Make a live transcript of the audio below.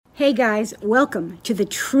Hey guys, welcome to the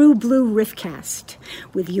True Blue Riffcast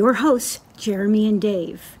with your hosts, Jeremy and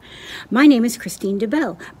Dave. My name is Christine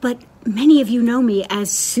DeBelle, but many of you know me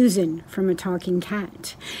as Susan from A Talking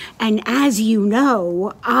Cat. And as you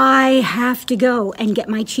know, I have to go and get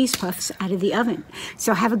my cheese puffs out of the oven.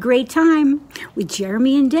 So have a great time with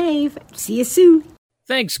Jeremy and Dave. See you soon.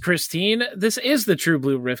 Thanks, Christine. This is the True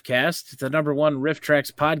Blue Riffcast, the number one Riff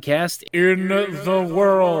Tracks podcast in the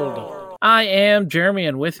world. I am Jeremy,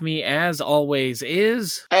 and with me, as always,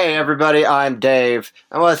 is... Hey, everybody, I'm Dave.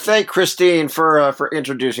 I want to thank Christine for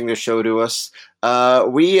introducing the show to us.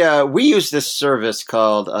 We use this service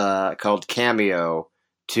called Cameo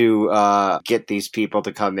to get these people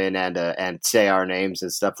to come in and say our names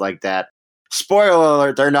and stuff like that. Spoiler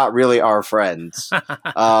alert, they're not really our friends.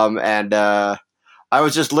 I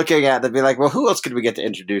was just looking at them, be like, well, who else could we get to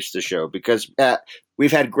introduce the show? Because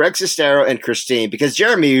we've had Greg Sestero and Christine, because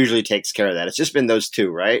Jeremy usually takes care of that. It's just been those two,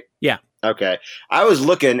 right? Yeah. Okay. I was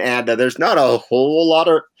looking, and there's not a whole lot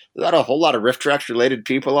of Riff Tracks related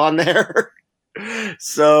people on there.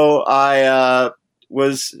 So I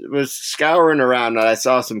was scouring around, and I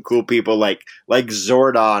saw some cool people like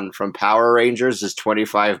Zordon from Power Rangers is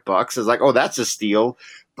 $25. I was like, oh, that's a steal.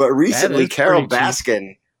 But recently, Carol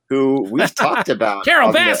Baskin, who we've talked about.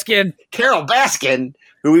 Carol Baskin,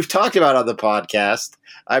 who we've talked about on the podcast.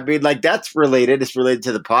 I mean, like, that's related. It's related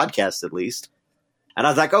to the podcast, at least. And I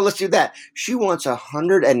was like, oh, let's do that. She wants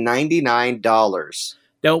 $199.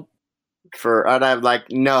 Nope. And I'm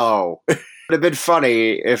like, no. It would have been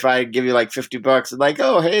funny if I give you like $50 and like,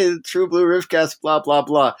 oh, hey, True Blue Riffcast, blah, blah,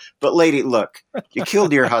 blah. But lady, look, you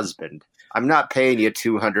killed your husband. I'm not paying you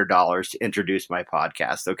 $200 to introduce my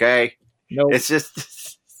podcast, okay? No. It's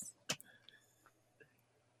just...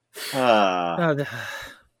 How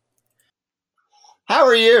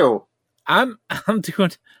are you? I'm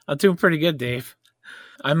doing pretty good, Dave.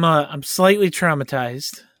 I'm slightly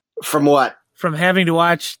traumatized. From what? From having to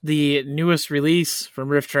watch the newest release from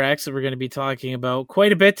Riff Tracks that we're going to be talking about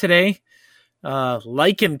quite a bit today.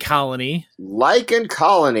 Lichen Colony. Lichen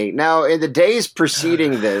Colony. Now, in the days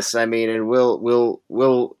preceding this, I mean, and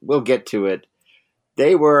we'll get to it.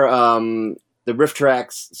 They were the Riff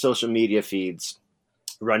Tracks social media feeds,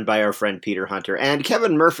 run by our friend Peter Hunter and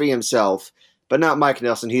Kevin Murphy himself, but not Mike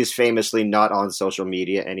Nelson. He's famously not on social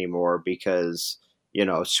media anymore because,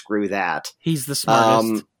 screw that. He's the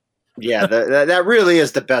smartest. Yeah, that really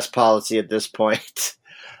is the best policy at this point.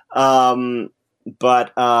 But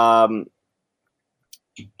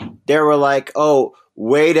they were like, oh,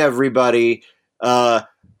 wait, everybody.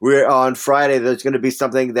 We're on Friday. There's going to be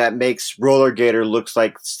something that makes Roller Gator looks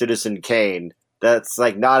like Citizen Kane. That's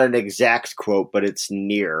like not an exact quote, but it's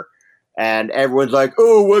near. And everyone's like,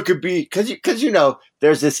 oh, what could be? Because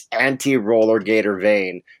there's this anti-Roller Gator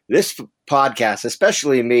vein. This podcast,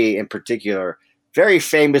 especially me in particular, very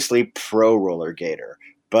famously pro-Roller Gator.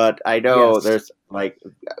 But I know there's like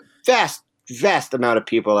vast amount of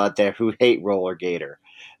people out there who hate Roller Gator.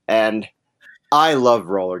 And I love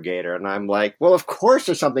Roller Gator. And I'm like, well, of course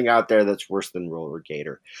there's something out there that's worse than Roller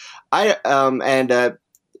Gator.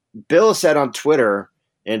 Bill said on Twitter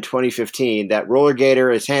in 2015 that Roller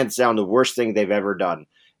Gator is hands down the worst thing they've ever done.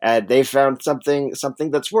 And they found something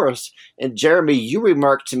that's worse. And Jeremy, you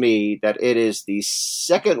remarked to me that it is the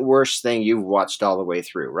second worst thing you've watched all the way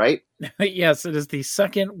through, right? Yes, it is the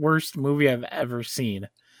second worst movie I've ever seen.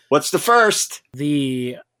 What's the first?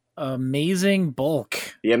 The Amazing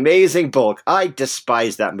Bulk. The Amazing Bulk. I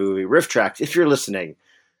despise that movie. Riff Tracks, if you're listening,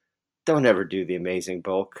 don't ever do The Amazing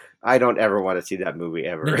Bulk. I don't ever want to see that movie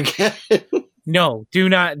ever again. No, do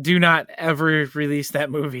not ever release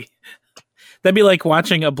that movie. That'd be like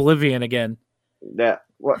watching Oblivion again. I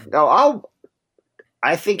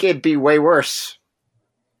think it'd be way worse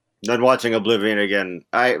than watching Oblivion again.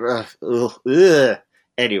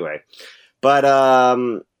 Anyway,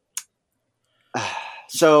 but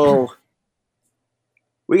so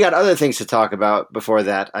we got other things to talk about before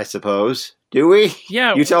that, I suppose. Do we?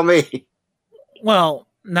 Yeah, you tell me. Well,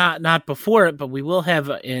 not before it, but we will have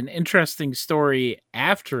an interesting story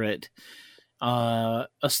after it. A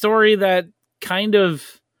story that kind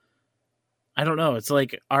of, I don't know, it's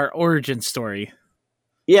like our origin story.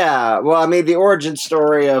 Yeah, well, I mean, the origin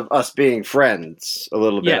story of us being friends a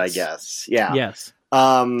little bit, yes. I guess. Yeah. Yes.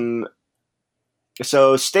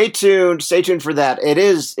 So stay tuned for that. It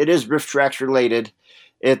is Riff Tracks related.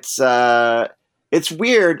 It's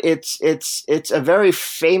weird. It's a very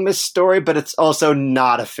famous story, but it's also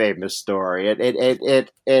not a famous story.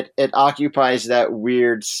 It occupies that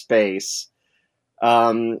weird space.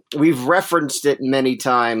 We've referenced it many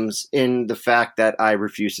times in the fact that I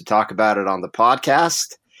refuse to talk about it on the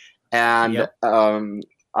podcast. And, yep.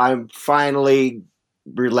 I'm finally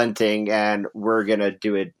relenting, and we're gonna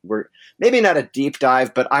do it. We're maybe not a deep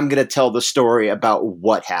dive, but I'm gonna tell the story about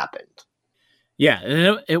what happened.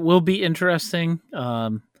 Yeah, it will be interesting.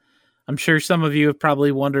 I'm sure some of you have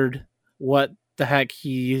probably wondered what the heck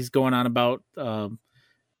he's going on about. And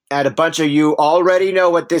a bunch of you already know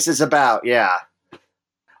what this is about. Yeah,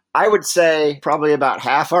 I would say probably about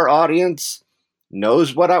half our audience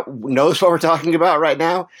knows what we're talking about right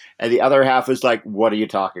now, and the other half is like, "What are you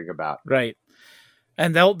talking about?" Right,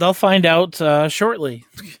 and they'll find out shortly.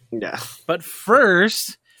 Yeah, but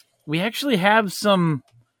first, we actually have some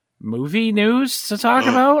movie news to talk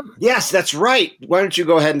about. Yes, that's right. Why don't you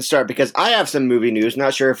go ahead and start? Because I have some movie news.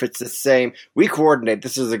 Not sure if it's the same. We coordinate.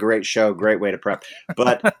 This is a great show. Great way to prep.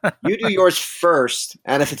 But you do yours first,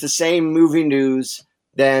 and if it's the same movie news,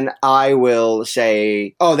 then I will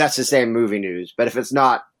say, oh, that's the same movie news. But if it's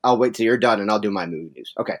not, I'll wait till you're done, and I'll do my movie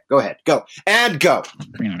news. Okay, go ahead. Go. And go.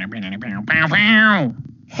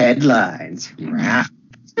 Headlines.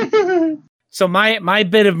 So my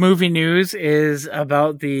bit of movie news is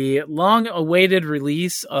about the long-awaited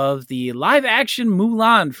release of the live-action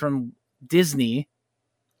Mulan from Disney.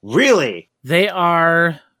 Really? They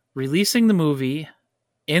are releasing the movie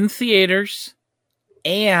in theaters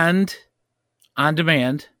and on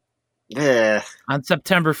demand on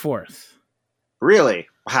September 4th. Really?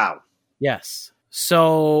 Wow. Yes.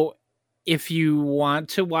 So if you want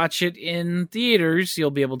to watch it in theaters,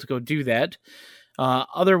 you'll be able to go do that.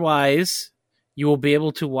 Otherwise, you will be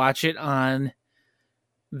able to watch it on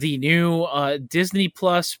the new Disney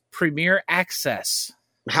Plus Premier Access.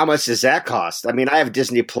 How much does that cost? I mean, I have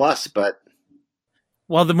Disney Plus, but...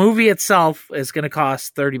 Well, the movie itself is going to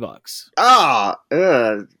cost $30.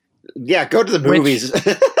 Yeah, go to the movies.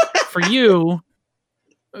 for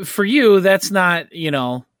you, that's not,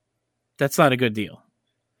 that's not a good deal.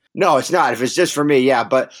 No, it's not. If it's just for me, yeah.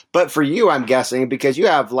 But for you, I'm guessing, because you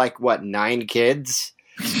have, 9 kids?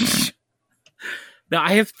 No,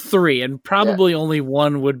 I have 3, and probably only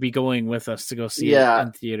one would be going with us to go see it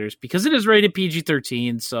in theaters, because it is rated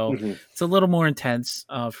PG-13, so it's a little more intense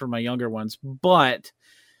for my younger ones. But,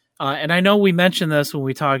 and I know we mentioned this when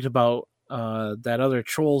we talked about that other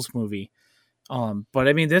Trolls movie, but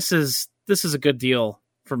I mean, this is a good deal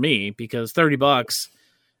for me, because $30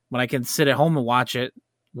 when I can sit at home and watch it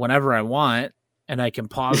whenever I want, and I can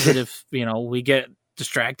pause it if we get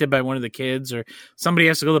distracted by one of the kids, or somebody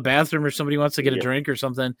has to go to the bathroom, or somebody wants to get a drink or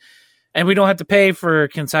something, and we don't have to pay for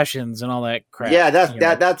concessions and all that crap. Yeah,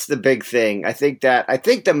 that's the big thing. I think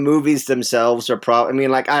the movies themselves are probably,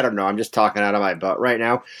 I don't know, I'm just talking out of my butt right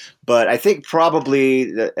now, but I think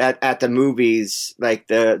probably at the movies,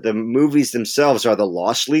 the movies themselves are the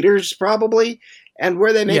loss leaders probably, and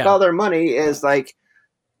where they make all their money is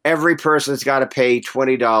every person's got to pay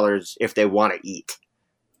 $20 if they want to eat.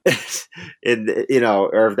 Or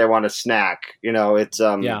if they want a snack,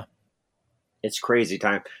 it's crazy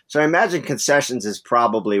time. So I imagine concessions is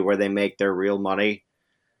probably where they make their real money.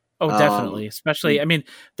 Oh, definitely. Especially,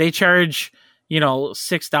 they charge,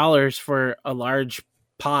 $6 for a large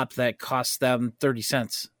pop that costs them 30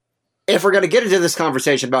 cents. If we're going to get into this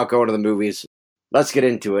conversation about going to the movies, let's get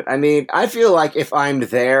into it. I feel like if I'm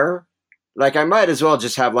there, I might as well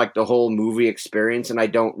just have the whole movie experience, and I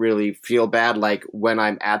don't really feel bad when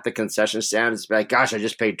I'm at the concession stand. It's gosh, I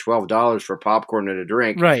just paid $12 for popcorn and a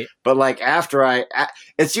drink. Right. But after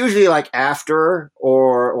it's usually after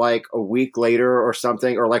or a week later or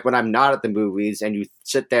something, or when I'm not at the movies and you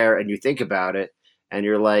sit there and you think about it and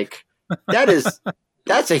you're like,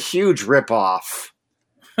 that's a huge ripoff.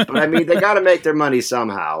 But they got to make their money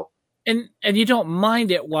somehow. And you don't mind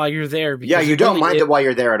it while you're there. Because you don't mind it while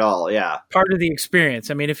you're there at all. Yeah, part of the experience.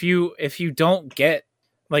 If you don't get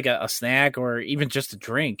a snack or even just a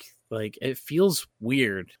drink, it feels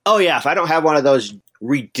weird. Oh yeah, if I don't have one of those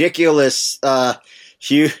ridiculous, because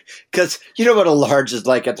you know what a large is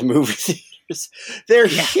like at the movie theaters. They're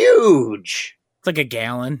huge. It's like a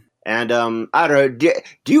gallon. And I don't know.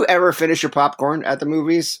 Do you ever finish your popcorn at the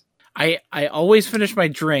movies? I always finish my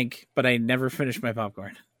drink, but I never finish my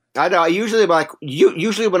popcorn. I know. I usually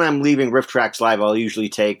usually when I'm leaving Riff Tracks Live, I'll usually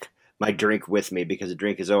take my drink with me, because the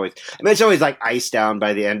drink is always, it's always iced down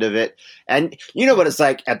by the end of it. And you know what it's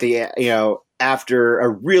like at the after a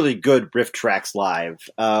really good Riff Tracks Live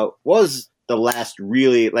was the last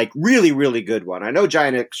really really good one. I know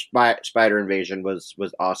Giant Spider Invasion was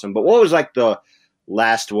awesome, but what was the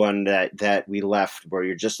last one that we left where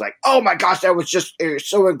you're just oh my gosh, that was just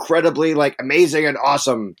so incredibly amazing and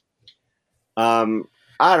awesome.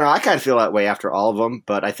 I don't know. I kind of feel that way after all of them,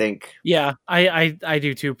 but I think... Yeah, I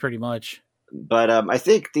do too, pretty much. But I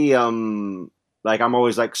think the... I'm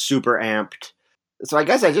always super amped. So I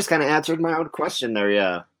guess I just kind of answered my own question there.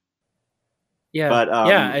 Yeah. Yeah.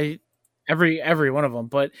 But every one of them.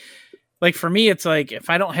 But like for me, it's like if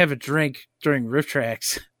I don't have a drink during riff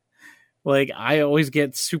tracks, like I always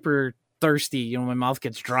get super thirsty. You know, my mouth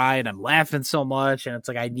gets dry and I'm laughing so much, and it's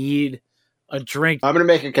like I need a drink. I'm going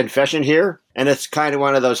to make a confession here, and it's kind of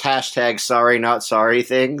one of those hashtag sorry not sorry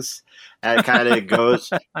things. And it kind of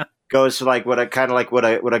goes to like what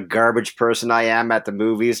a garbage person I am at the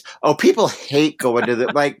movies. Oh, people hate going to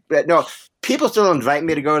the people still invite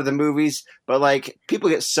me to go to the movies, but like people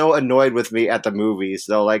get so annoyed with me at the movies.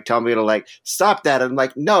 They'll like tell me to like stop that. I'm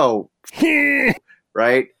like, no,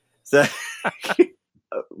 right? So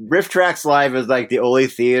Riff Tracks Live is like the only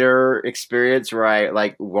theater experience where I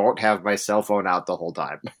like won't have my cell phone out the whole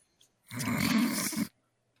time.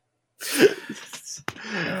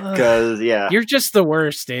 Because you're just the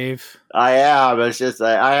worst, Dave. I am. It's just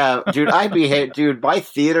I am, dude. Dude. My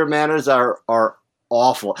theater manners are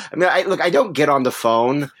awful. I mean, I don't get on the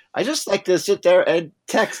phone. I just like to sit there and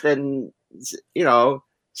text and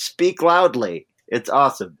speak loudly. It's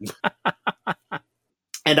awesome.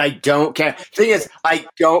 And I don't care. Thing is, I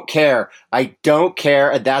don't care. I don't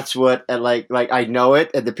care, and that's what like I know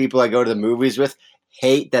it. And the people I go to the movies with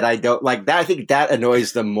hate that I don't like that. I think that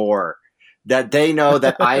annoys them more. That they know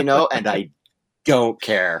that I know, and I don't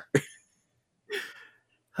care.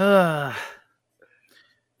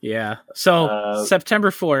 Yeah. So September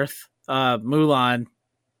 4th, Mulan,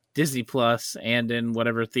 Disney Plus, and in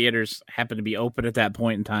whatever theaters happen to be open at that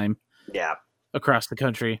point in time. Yeah. Across the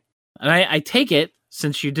country. And I take it,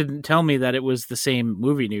 since you didn't tell me that it was the same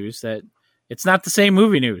movie news, that it's not the same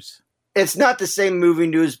movie news. It's not the same movie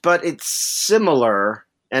news, but it's similar.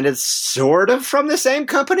 And it's sort of from the same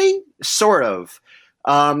company, sort of.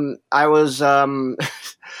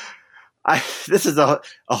 This is a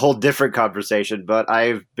whole different conversation, but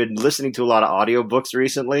I've been listening to a lot of audiobooks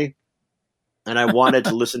recently, and I wanted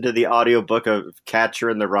to listen to the audiobook of Catcher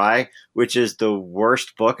in the Rye, which is the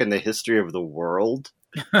worst book in the history of the world.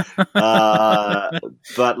 But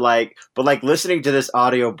listening to this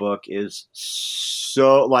audiobook is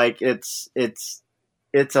so like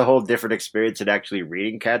it's a whole different experience than actually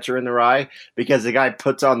reading Catcher in the Rye, because the guy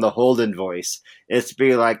puts on the Holden voice. It's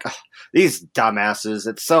being like, oh, these dumbasses.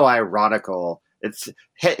 It's so ironical. It's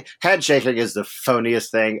handshaking is the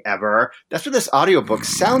phoniest thing ever. That's what this audiobook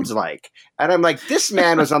sounds like. And I'm like, this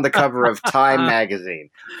man was on the cover of Time magazine.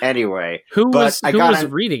 Anyway, who was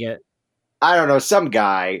reading it? I don't know, some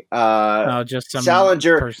guy. Just some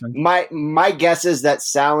Salinger. person. My guess is that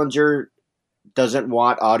Salinger doesn't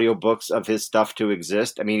want audiobooks of his stuff to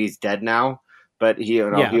exist. I mean, he's dead now, but he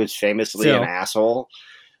was famously an asshole.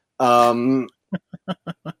 And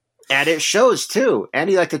it shows too. And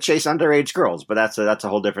he liked to chase underage girls, but that's a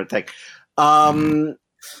whole different thing.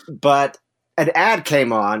 But an ad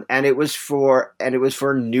came on, and it was for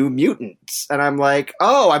New Mutants, and I'm like,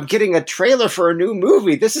 oh, I'm getting a trailer for a new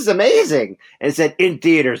movie. This is amazing. And it said in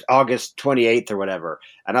theaters August 28th or whatever,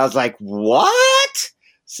 and I was like, what?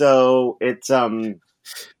 So it's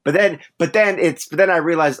but then I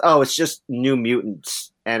realized, oh, it's just New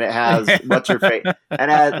Mutants, and it has what's her face,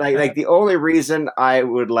 and it has like the only reason I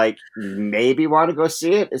would like maybe want to go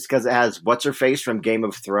see it is because it has what's her face from Game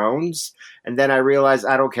of Thrones, and then I realized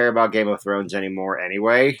I don't care about Game of Thrones anymore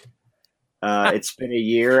anyway. It's been a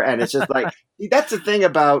year, and it's just like that's the thing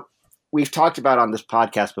about we've talked about on this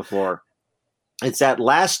podcast before. It's that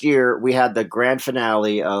last year we had the grand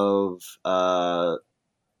finale of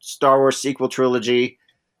Star Wars sequel trilogy,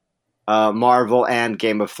 Marvel, and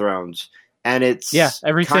Game of Thrones. And it's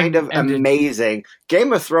kind of amazing.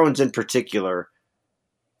 Game of Thrones in particular,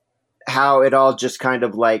 how it all just kind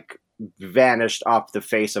of like vanished off the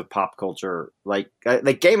face of pop culture. Like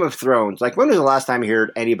Game of Thrones. Like, when was the last time you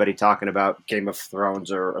heard anybody talking about Game of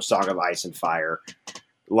Thrones or A Song of Ice and Fire?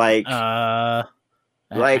 It's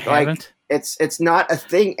not a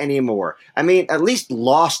thing anymore. I mean, at least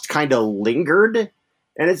Lost kind of lingered.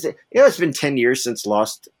 And it's been 10 years since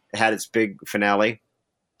Lost had its big finale.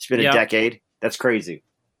 It's been a decade. That's crazy.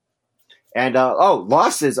 And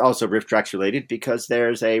Lost is also Riff Tracks related because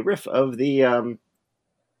there's a riff of the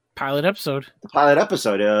pilot episode. The pilot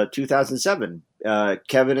episode, 2007.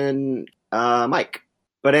 Kevin and Mike.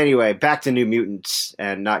 But anyway, back to New Mutants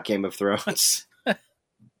and not Game of Thrones.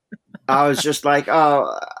 I was just like,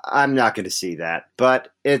 oh, I'm not going to see that. But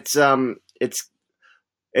it seems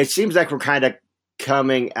like we're kind of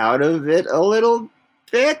coming out of it a little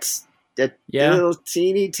bit. A little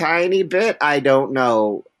teeny tiny bit. I don't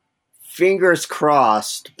know. Fingers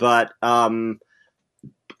crossed. But at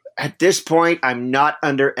this point, I'm not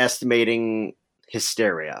underestimating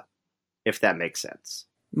hysteria, if that makes sense.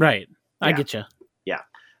 Right. I get you.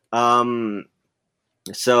 So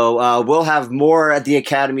we'll have more at the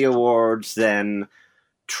Academy Awards than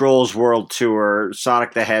Trolls World Tour,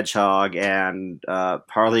 Sonic the Hedgehog, and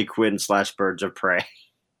Harley Quinn / Birds of Prey.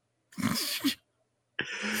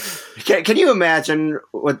 Can you imagine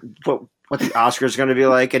what the Oscars are going to be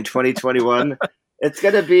like in 2021? It's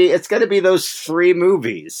gonna be those three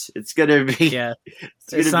movies. It's gonna be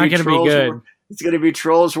It's not gonna be good. It's gonna be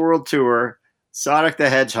Trolls World Tour, Sonic the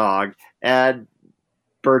Hedgehog, and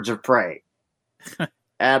Birds of Prey,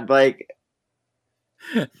 and like.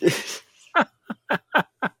 Because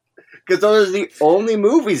those are the only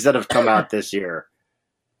movies that have come out this year.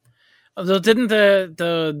 Although didn't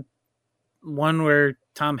the one where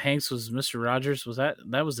Tom Hanks was Mr. Rogers, was that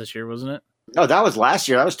was this year, wasn't it? No, that was last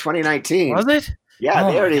year. That was 2019. Was it? Yeah,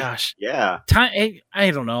 oh they already. My gosh. Yeah. Time.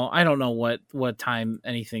 I don't know. I don't know what time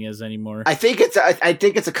anything is anymore. I think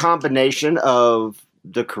it's a combination of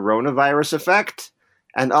the coronavirus effect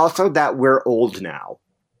and also that we're old now.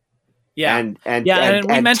 Yeah, and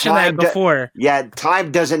we mentioned that before.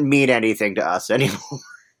 Time doesn't mean anything to us anymore.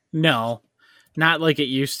 No, not like it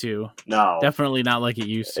used to. No, definitely not like it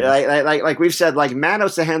used to. Like we've said, like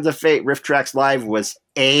Manos: The Hands of Fate, Riff Tracks Live was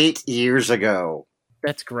 8 years ago.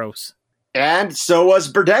 That's gross. And so was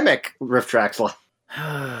Birdemic, Riff Tracks Live.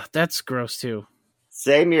 That's gross too.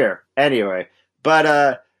 Same year. Anyway,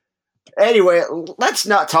 let's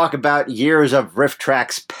not talk about years of Riff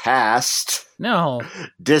Tracks past. No.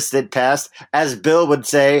 Distant past. As Bill would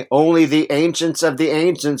say, only the ancients of the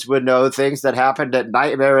ancients would know things that happened at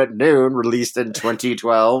Nightmare at Noon, released in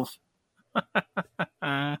 2012. Let's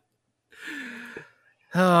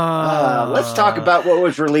talk about what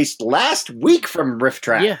was released last week from Riff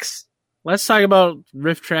Tracks. Yes. Let's talk about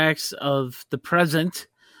Riff Tracks of the present,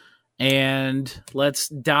 and let's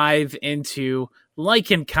dive into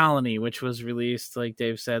Lycan Colony, which was released, like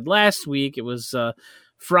Dave said, last week. It was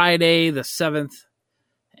Friday the 7th,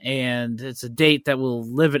 and it's a date that will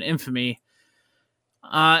live in infamy.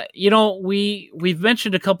 We've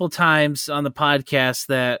mentioned a couple times on the podcast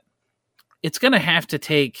that it's going to have to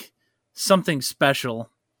take something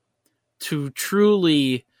special to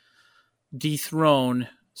truly dethrone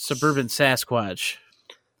Suburban Sasquatch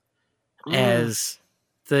as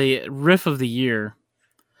the riff of the year.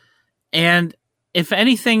 And if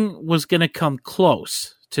anything was going to come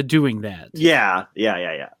close to doing that. Yeah.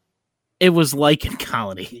 It was Lycan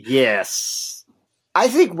Colony. Yes. I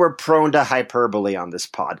think we're prone to hyperbole on this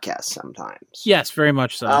podcast sometimes. Yes, very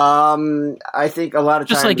much so. I think a lot of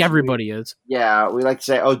times... Just like everybody is. Yeah, we like to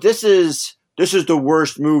say, oh, this is the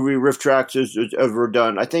worst movie Riff Tracks has ever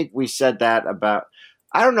done. I think we said that about...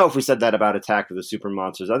 I don't know if we said that about Attack of the Super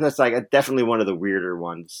Monsters. That's like definitely one of the weirder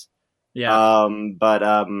ones. Yeah. But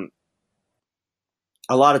a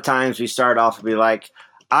lot of times we start off and be like,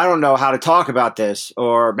 I don't know how to talk about this,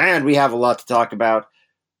 or man, we have a lot to talk about.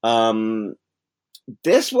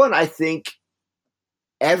 This one, I think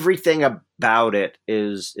everything about it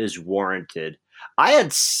is warranted. I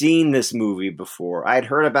had seen this movie before. I had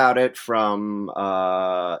heard about it from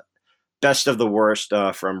Best of the Worst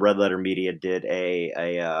from Red Letter Media did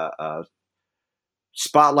a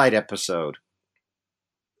spotlight episode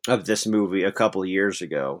of this movie a couple of years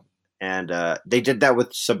ago. And they did that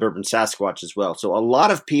with Suburban Sasquatch as well. So a lot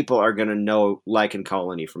of people are going to know Lycan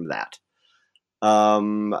Colony from that.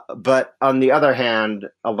 But on the other hand,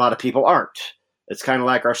 a lot of people aren't. It's kind of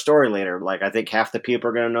like our story later. Like, I think half the people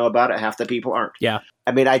are going to know about it, half the people aren't. Yeah.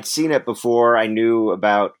 I mean, I'd seen it before. I knew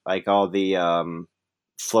about like all the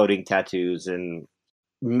floating tattoos and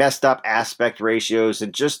messed up aspect ratios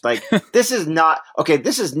and just like, this is not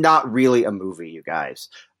really a movie, you guys.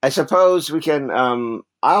 I suppose we can,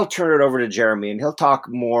 I'll turn it over to Jeremy and he'll talk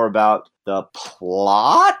more about the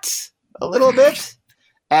plot a little bit,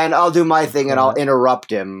 and I'll do my thing and I'll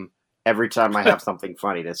interrupt him every time I have something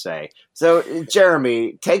funny to say. So,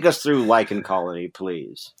 Jeremy, take us through Lycan Colony,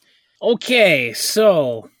 please. Okay,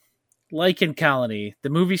 so Lycan Colony. The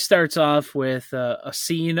movie starts off with a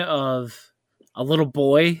scene of a little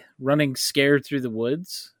boy running scared through the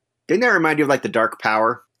woods. Didn't that remind you of like The Dark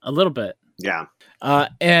Power? A little bit. Yeah.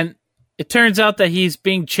 And it turns out that he's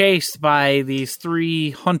being chased by these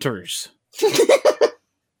 3 hunters.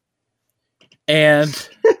 And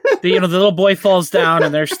the little boy falls down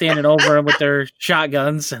and they're standing over him with their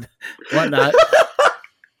shotguns and whatnot.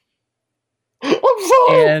 I'm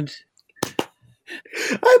sorry. And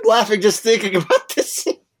I'm laughing just thinking about this.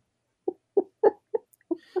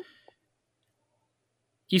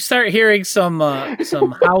 You start hearing some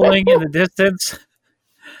howling in the distance,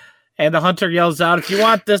 and the hunter yells out, "If you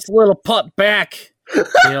want this little pup back,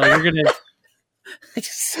 you're gonna."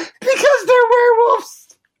 Because they're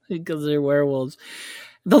werewolves. Because they're werewolves,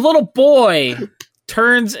 the little boy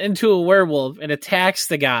turns into a werewolf and attacks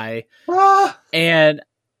the guy. And,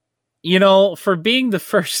 for being the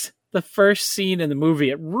first scene in the movie,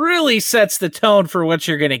 it really sets the tone for what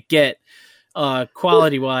you're going to get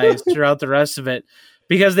quality-wise throughout the rest of it.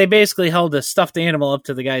 Because they basically held a stuffed animal up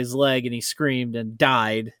to the guy's leg and he screamed and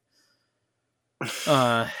died.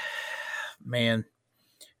 Man.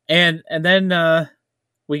 And then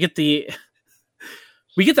we get the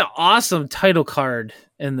awesome title card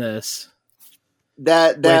in this.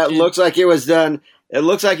 That looks like it was done. It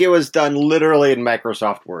looks like it was done literally in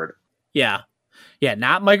Microsoft Word. Yeah. Yeah,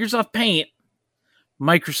 not Microsoft Paint.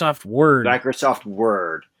 Microsoft Word. Microsoft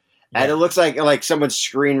Word. And it looks like someone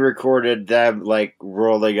screen recorded them like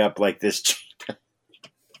rolling up like this.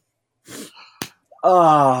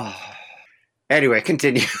 Oh. Anyway,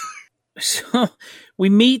 continue. So we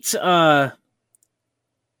meet I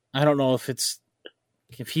don't know if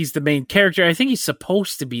he's the main character. I think he's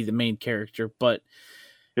supposed to be the main character, but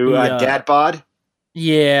Dad Bod?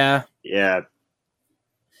 Yeah. Yeah.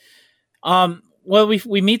 Well,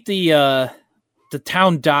 we meet the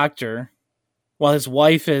town doctor while his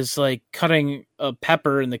wife is like cutting a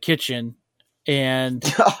pepper in the kitchen, and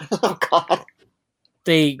oh God,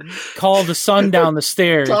 they call the son down the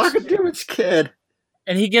stairs. Talking to his kid,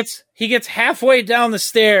 and he gets halfway down the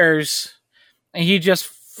stairs, and he just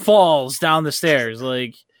falls down the stairs.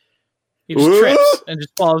 Like he just trips and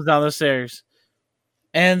just falls down the stairs.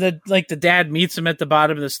 And the dad meets him at the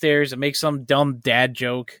bottom of the stairs and makes some dumb dad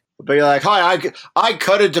joke. But you're like, hi, I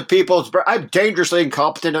cut into people's... I'm dangerously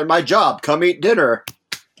incompetent at my job. Come eat dinner.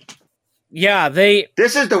 Yeah,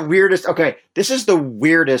 This is the weirdest... Okay, this is the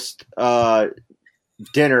weirdest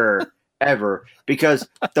dinner ever. Because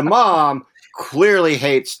the mom clearly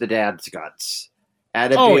hates the dad's guts.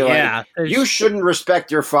 And it'd be like, you shouldn't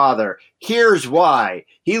respect your father. Here's why.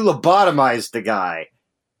 He lobotomized the guy.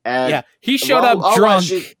 And he showed up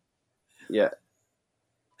drunk. Yeah.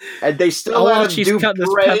 And they still let him do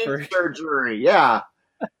brain surgery. Yeah.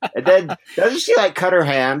 And then, doesn't she cut her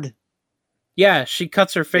hand? Yeah, she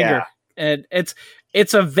cuts her finger. Yeah. And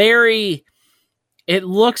it's a very... It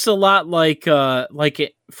looks a lot like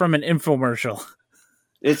it from an infomercial.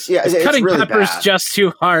 It's cutting really peppers bad. Just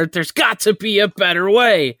too hard. There's got to be a better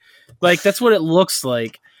way. Like, that's what it looks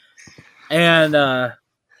like. And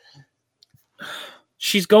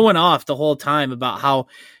she's going off the whole time about how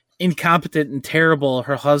incompetent and terrible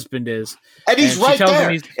her husband is. And he's right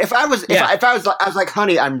there. If I was like,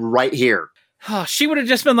 honey, I'm right here. Oh, she would have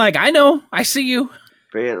just been like, I know, I see you.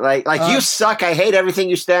 Like you suck. I hate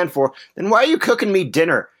everything you stand for. Then why are you cooking me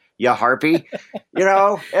dinner, you harpy?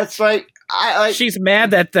 It's like, she's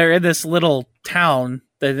mad that they're in this little town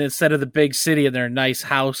that instead of the big city in their nice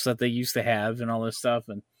house that they used to have and all this stuff.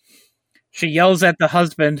 And she yells at the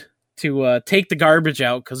husband to take the garbage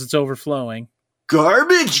out because it's overflowing.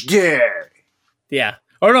 Garbage day. Yeah.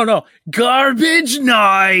 Oh no. Garbage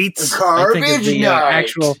night. Garbage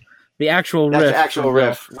night. The actual That's riff. The actual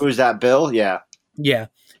riff. Who's that, Bill? Yeah. Yeah.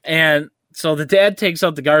 And so the dad takes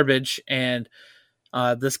out the garbage, and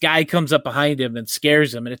this guy comes up behind him and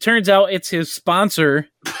scares him. And it turns out it's his sponsor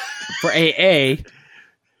for AA,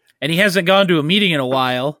 and he hasn't gone to a meeting in a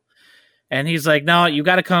while. And he's like, "No, you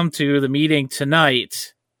got to come to the meeting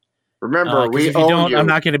tonight. Remember, if you don't, I'm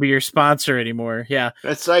not going to be your sponsor anymore." Yeah.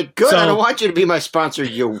 It's like, good. I don't want you to be my sponsor,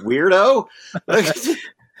 you weirdo.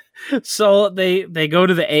 So they go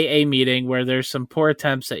to the AA meeting where there's some poor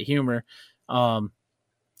attempts at humor.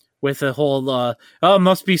 With a whole,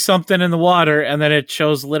 must be something in the water. And then it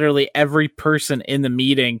shows literally every person in the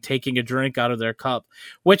meeting taking a drink out of their cup,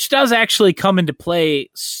 which does actually come into play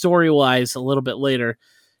story-wise a little bit later.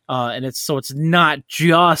 And it's not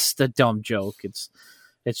just a dumb joke. It's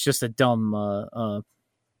just a dumb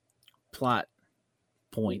plot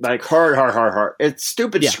point. Like hard. It's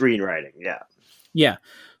stupid screenwriting. Yeah. Yeah.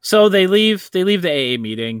 So they leave the AA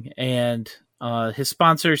meeting, and his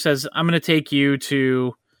sponsor says, "I'm going to take you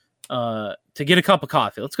to get a cup of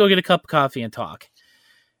coffee. Let's go get a cup of coffee and talk."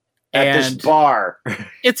 At this bar.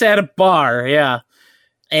 It's at a bar, yeah.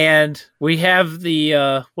 And we have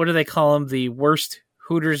the what do they call him? The worst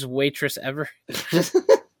Hooters waitress ever.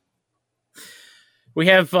 We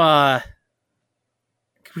have what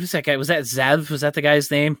is that guy? Was that Zev? Was that the guy's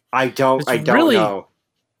name? I don't know.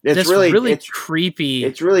 It's really creepy.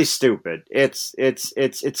 It's really stupid. It's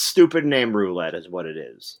stupid name roulette is what it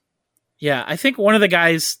is. Yeah, I think one of the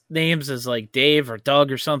guys' names is like Dave or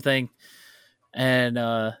Doug or something. And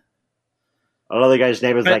another guy's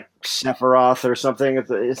name is like Sephiroth or something.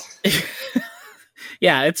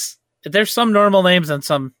 Yeah, there's some normal names and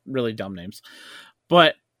some really dumb names.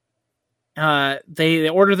 But they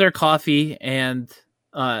order their coffee, and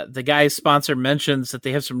the guy's sponsor mentions that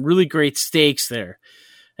they have some really great steaks there.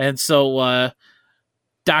 And so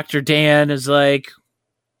Dr. Dan is like,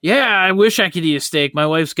 yeah, I wish I could eat a steak. My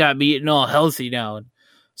wife's got me eating all healthy now. And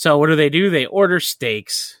so what do? They order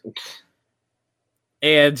steaks.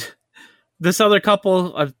 And this other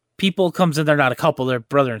couple of people comes in. They're not a couple. They're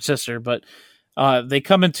brother and sister. But they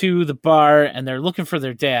come into the bar, and they're looking for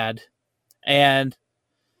their dad. And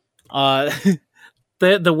the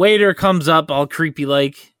waiter comes up all creepy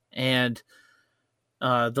like, and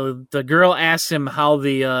the girl asks him how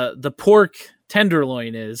the pork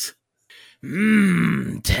tenderloin is.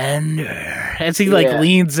 Tender. As he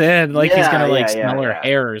leans in like he's gonna smell her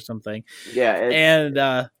hair or something. Yeah,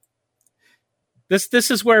 and this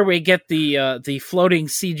is where we get the floating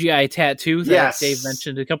CGI tattoo that Dave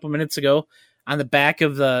mentioned a couple minutes ago on the back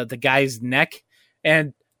of the guy's neck,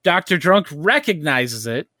 and Dr. Drunk recognizes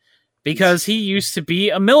it because he used to be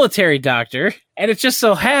a military doctor, and it just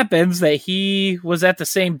so happens that he was at the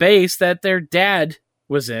same base that their dad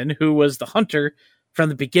was in, who was the hunter from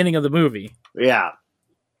the beginning of the movie. Yeah.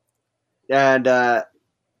 And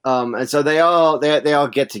so they all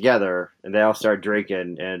get together and they all start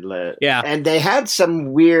drinking and they had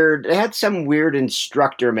some weird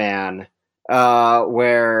instructor man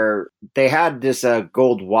where they had this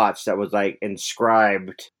gold watch that was like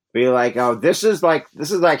inscribed, be like, oh, this is like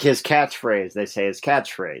his catchphrase. They say his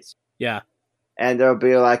catchphrase. Yeah. And they'll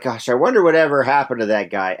be like, gosh, I wonder whatever happened to that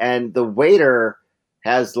guy. And the waiter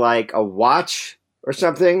has like a watch or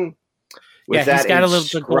something. He's got a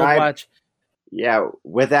little gold watch. Yeah,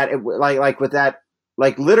 with that,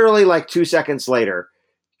 like literally like 2 seconds later,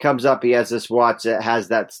 comes up. He has this watch that has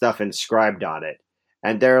that stuff inscribed on it,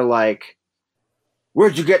 and they're like,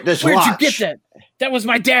 "Where'd you get this watch? Where'd you get that? That was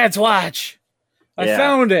my dad's watch. I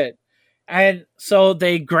found it." And so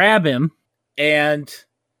they grab him, and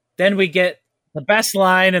then we get the best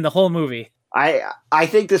line in the whole movie. I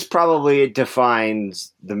think this probably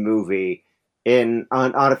defines the movie on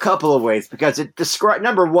a couple of ways, because it describes,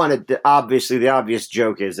 number one, the obvious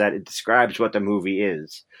joke is that it describes what the movie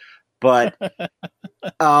is, but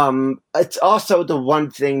it's also the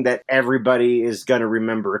one thing that everybody is going to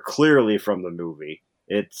remember clearly from the movie.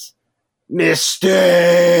 It's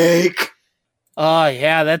mistake. Oh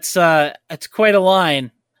yeah, that's quite a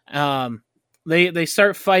line. They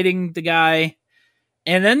start fighting the guy,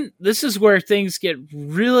 and then this is where things get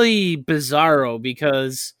really bizarro,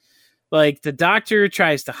 because like the doctor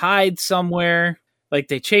tries to hide somewhere. Like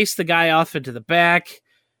they chase the guy off into the back,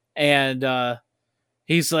 and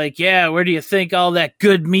he's like, "Yeah, where do you think all that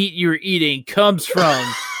good meat you're eating comes from?"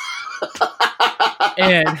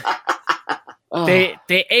 And they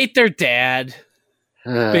ate their dad.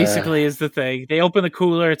 Basically, is the thing. They open the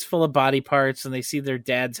cooler; it's full of body parts, and they see their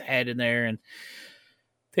dad's head in there, and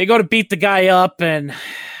they go to beat the guy up, and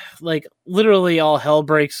like literally all hell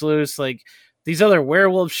breaks loose. Like these other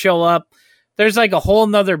werewolves show up. There's like a whole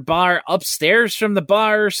nother bar upstairs from the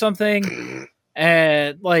bar or something.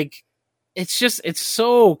 And like, it's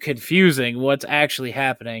so confusing what's actually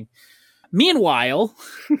happening. Meanwhile,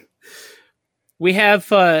 we have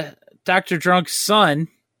Dr. Drunk's son,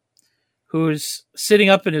 who's sitting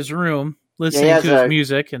up in his room, listening to his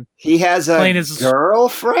music. And he has a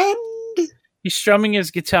girlfriend? He's strumming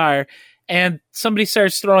his guitar. And somebody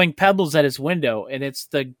starts throwing pebbles at his window, and it's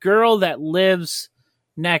the girl that lives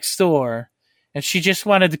next door, and she just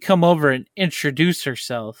wanted to come over and introduce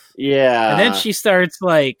herself. Yeah. And then she starts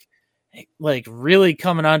like really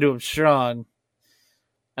coming onto him strong.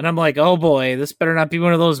 And I'm like, oh boy, this better not be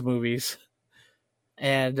one of those movies.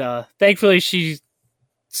 And thankfully she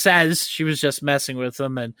says she was just messing with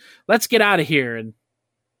him, and let's get out of here. And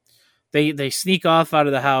they sneak off out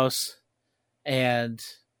of the house, and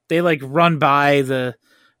they like run by the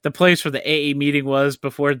place where the AA meeting was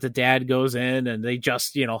before the dad goes in, and they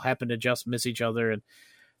just, happen to just miss each other. And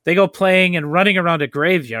they go playing and running around a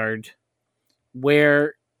graveyard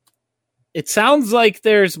where it sounds like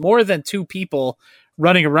there's more than two people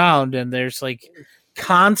running around, and there's like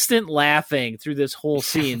constant laughing through this whole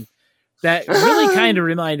scene that really kind of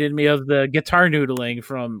reminded me of the guitar noodling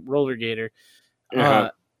from Roller Gator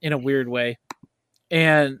in a weird way.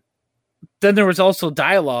 And then there was also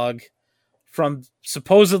dialogue from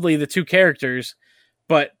supposedly the two characters,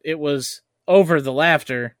 but it was over the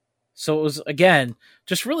laughter. So it was, again,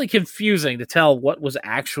 just really confusing to tell what was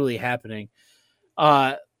actually happening.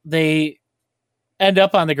 They end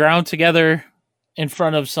up on the ground together in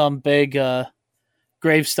front of some big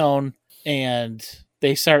gravestone, and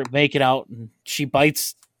they start making out, and she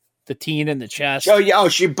bites the teen in the chest. Oh, yeah. Oh,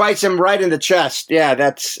 she bites him right in the chest. Yeah,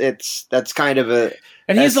 that's kind of a...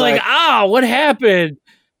 And he's like, what happened?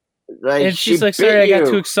 Like, and she's she like, sorry, I bit got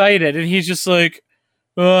too you. excited. And he's just like,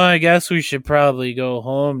 oh, I guess we should probably go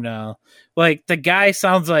home now. Like, the guy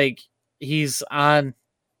sounds like he's on.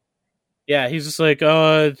 Yeah, he's just like,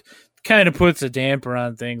 oh, it kind of puts a damper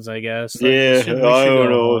on things, I guess. Like, Yeah, we should I don't go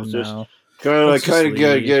know. home It's just now. kind Let's just of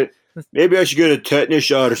get. Maybe I should get a tetanus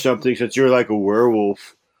shot or something since you're like a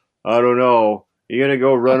werewolf. I don't know. You gonna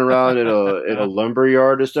go run around in a lumber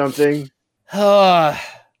yard or something?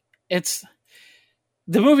 It's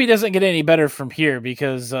the movie doesn't get any better from here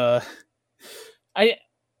because I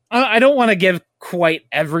don't want to give quite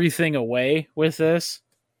everything away with this.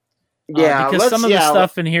 Yeah, because some of the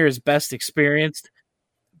stuff in here is best experienced.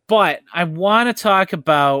 But I want to talk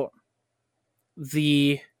about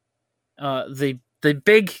the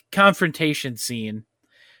big confrontation scene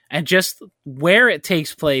and just where it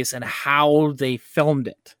takes place and how they filmed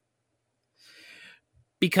it.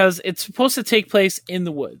 Because it's supposed to take place in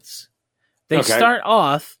the woods. They start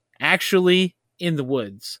off actually in the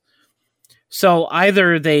woods. So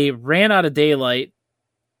either they ran out of daylight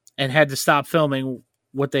and had to stop filming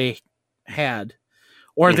what they had,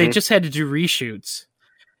 or they just had to do reshoots.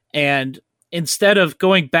 And instead of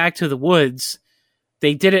going back to the woods,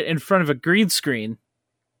 they did it in front of a green screen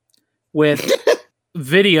with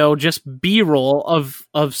video, just B-roll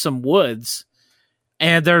of some woods.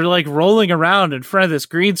 And they're like rolling around in front of this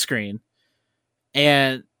green screen.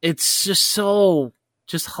 And it's just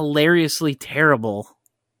just hilariously terrible.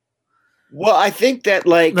 Well, I think that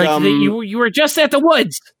you were just at the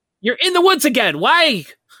woods. You're in the woods again. Why?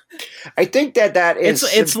 I think that is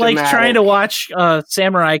it's like trying to watch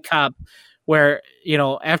Samurai Cop, where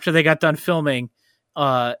after they got done filming,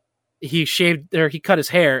 he shaved or he cut his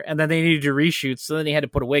hair, and then they needed to reshoot, so then he had to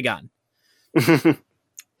put a wig on.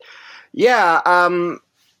 Yeah,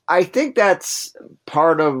 I think that's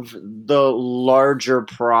part of the larger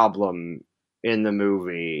problem in the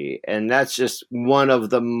movie, and that's just one of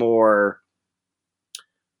the more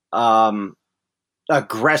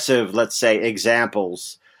aggressive, let's say,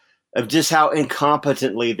 examples of just how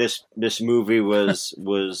incompetently this movie was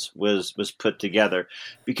put together.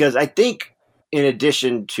 Because I think, in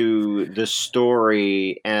addition to the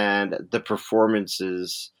story and the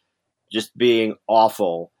performances just being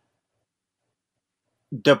awful,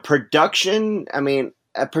 the production, I mean,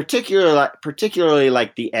 particularly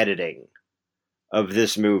like the editing of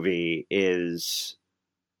this movie is,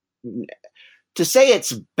 to say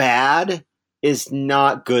it's bad is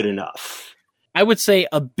not good enough. I would say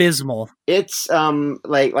abysmal. It's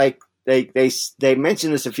like they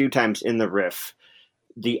mentioned this a few times in the riff.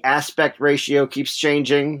 The aspect ratio keeps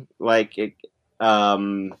changing. Like it,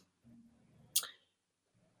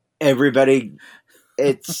 everybody,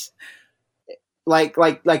 it's like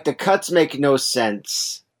the cuts make no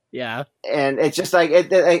sense. Yeah, and it's just like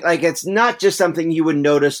it's not just something you would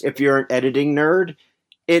notice if you're an editing nerd.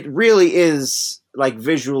 It really is like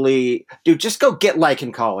visually, dude. Just go get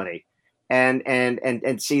Lichen Colony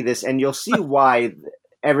and see this, and you'll see why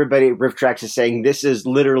everybody at Riff Tracks is saying this is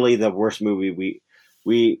literally the worst movie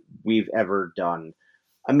we've ever done.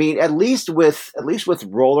 I mean, at least with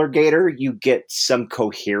Roller Gator, you get some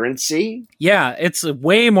coherency. Yeah, it's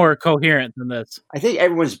way more coherent than this. I think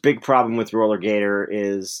everyone's big problem with Roller Gator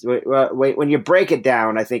is, when you break it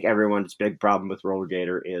down, I think everyone's big problem with Roller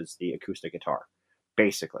Gator is the acoustic guitar,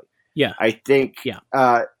 basically. Yeah, I think. Yeah.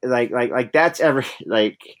 Like that's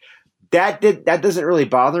that doesn't really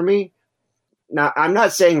bother me. Now, I'm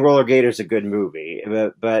not saying Roller Gator is a good movie,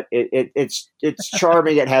 but it's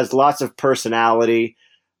charming. It has lots of personality.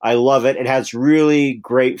 I love it. It has really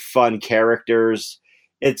great, fun characters.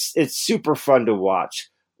 It's super fun to watch.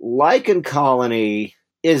 Lichen Colony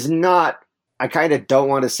is not. I kind of don't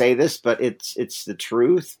want to say this, but it's the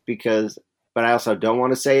truth but I also don't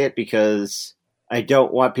want to say it because I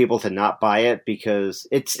don't want people to not buy it because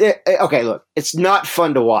okay. Look, it's not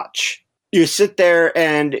fun to watch. You sit there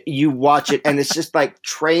and you watch it, and it's just like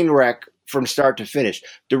train wreck from start to finish.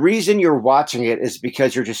 The reason you're watching it is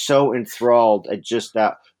because you're just so enthralled at just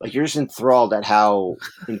that. Like, you're just enthralled at how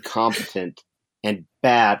incompetent and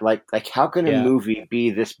bad. Like how can a movie be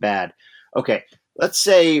this bad? Okay, let's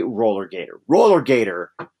say Roller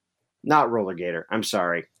Gator, not Roller Gator. I'm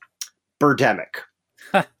sorry, Birdemic.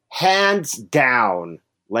 Hands down,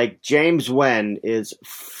 like, James Wen is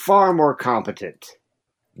far more competent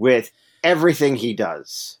with everything he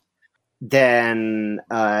does than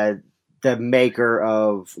the maker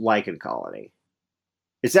of Lichen Colony.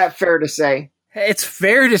 Is that fair to say? It's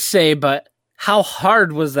fair to say, but how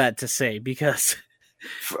hard was that to say? Because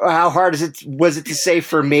how hard was it to say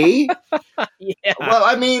for me? Yeah. Well,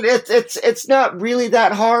 I mean, it's not really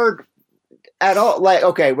that hard. at all. Like,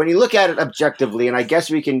 okay, when you look at it objectively, and I guess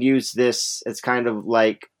we can use this as kind of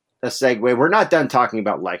like a segue. We're not done talking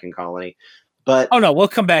about Lycan Colony, but Oh no, we'll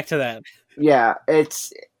come back to that. yeah,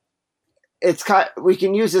 it's we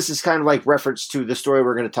can use this as kind of like reference to the story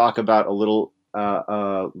we're going to talk about a little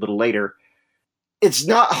later. It's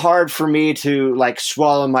not hard for me to like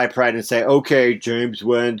swallow my pride and say, okay, James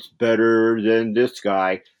Wen's better than this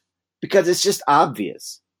guy, because it's just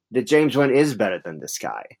obvious that James Wen is better than this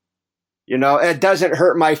guy. You know, it doesn't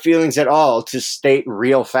hurt my feelings at all to state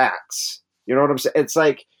real facts. You know what I'm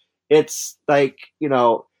saying? It's like, you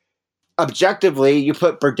know, objectively, you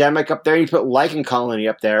put Birdemic up there, you put Lycan Colony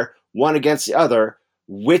up there, one against the other.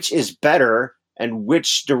 Which is better, and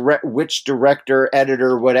which director,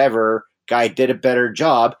 editor, whatever guy did a better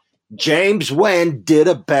job? James Wen did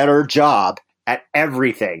a better job at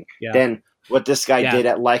everything than what this guy did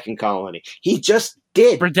at Lycan Colony. He just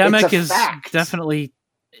did. Birdemic is definitely,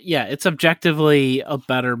 it's objectively a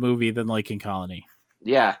better movie than Lycan Colony.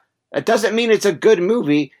 Yeah. It doesn't mean it's a good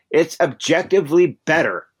movie. It's objectively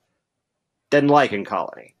better than Lycan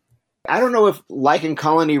Colony. I don't know if Lycan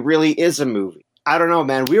Colony really is a movie. I don't know,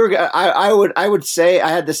 man. I would say I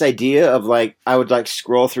had this idea of like I would like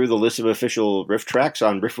scroll through the list of official riff tracks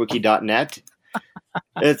on riffwiki.net.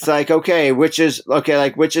 It's like, okay, which is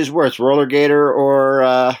worse, Roller Gator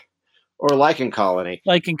or Lycan Colony?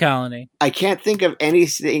 Lycan Colony. I can't think of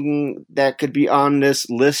anything that could be on this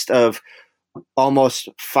list of almost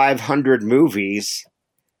 500 movies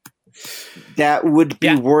that would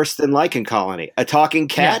be worse than Lycan Colony. A Talking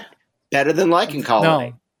Cat, better than Lycan Colony.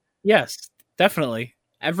 No. Yes, definitely.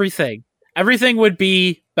 Everything would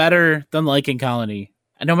be better than Lycan Colony.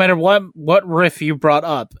 And no matter what riff you brought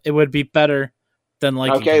up, it would be better than Lycan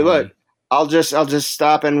Colony. Okay, look. I'll just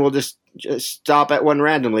stop and we'll just stop at one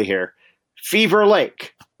randomly here. Fever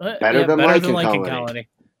Lake. Better than Lycan Colony.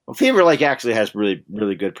 Well, Fever Lake actually has really,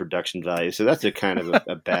 really good production value, so that's a kind of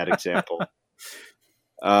a bad example.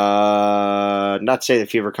 Not to say that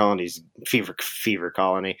Fever Colony.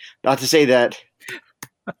 Not to say that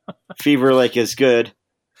Fever Lake is good.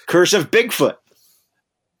 Curse of Bigfoot.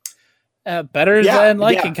 Better than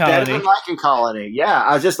Lycan Colony. Better than Lycan Colony. Yeah,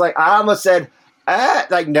 I was just like, I almost said,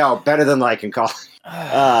 no, better than Lycan Colony.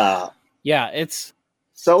 It's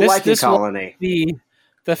so Lycan Colony.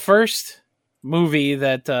 The first movie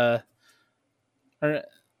that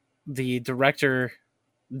the director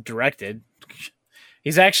directed.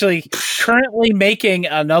 He's actually currently making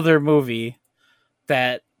another movie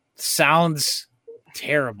that sounds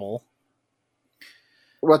terrible.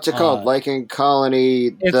 What's it called? Lycan Colony,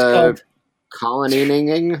 the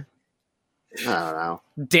Colony-ing? I don't know.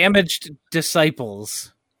 Damaged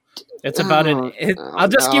Disciples. It's about I'll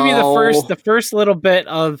just give you the first little bit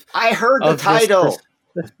of. I heard the title.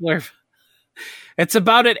 It's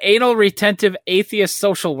about an anal retentive atheist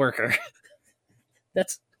social worker.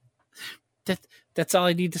 That's all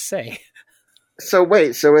I need to say. So wait,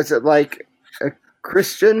 is it like a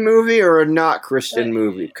Christian movie or a not Christian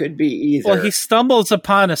movie? Could be either. Well, he stumbles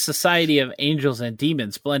upon a society of angels and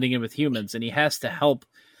demons blending in with humans, and he has to help.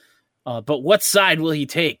 But what side will he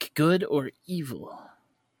take, good or evil?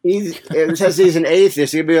 It says he's an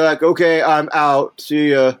atheist. He'd be like, okay, I'm out.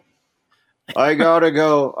 See ya. I gotta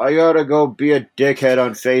go be a dickhead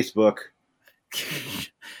on Facebook.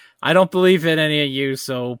 I don't believe in any of you,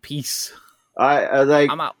 so peace.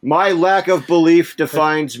 I'm out. My lack of belief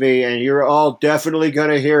defines me, and you're all definitely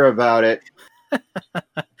gonna hear about it.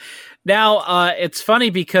 Now, it's funny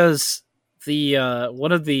because the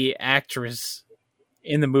one of the actors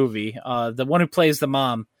in the movie, the one who plays the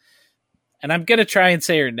mom, and I'm gonna try and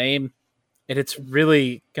say her name, and it's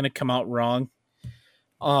really gonna come out wrong.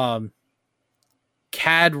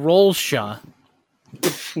 Kadrolsha.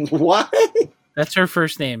 What? That's her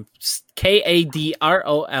first name.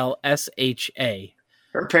 Kadrolsha.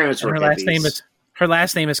 Her parents were hippies. Her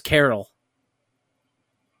last name is Carol.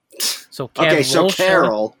 So okay, so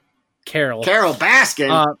Carol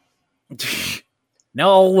Baskin.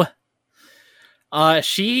 No.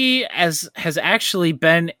 She has actually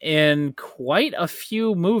been in quite a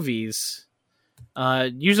few movies.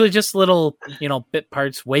 Usually just little, bit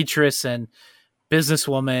parts, waitress and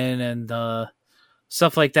businesswoman and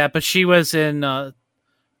stuff like that. But she was in The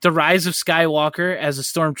Rise of Skywalker as a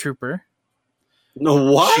stormtrooper.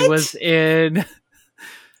 What? She was in...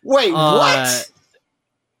 Wait, what?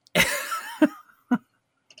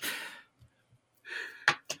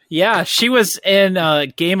 Yeah, she was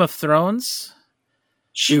in Game of Thrones.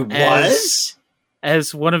 She was?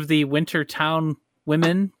 As one of the Wintertown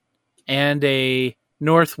women and a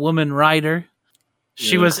North woman rider.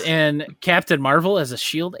 She was in Captain Marvel as a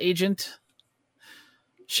S.H.I.E.L.D. agent.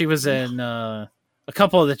 She was in a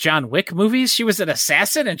couple of the John Wick movies. She was an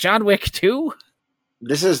assassin in John Wick 2.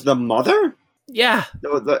 This is the mother? Yeah.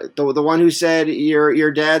 The one who said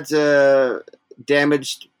your dad's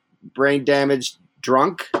brain damaged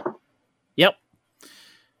drunk? Yep.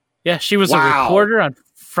 Yeah, she was a reporter on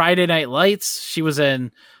Friday Night Lights. She was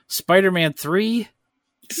in Spider-Man 3.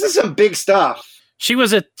 This is some big stuff. She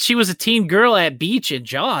was a teen girl at Beach in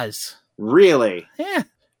Jaws. Really? Yeah.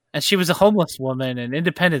 And she was a homeless woman in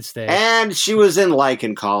Independence Day. And she was in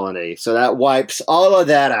Lichen Colony, so that wipes all of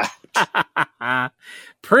that out.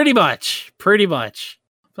 Pretty much.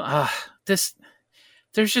 There's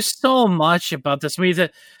just so much about this movie.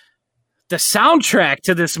 The soundtrack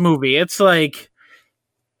to this movie, it's like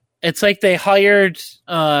they hired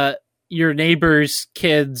your neighbor's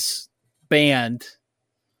kids' band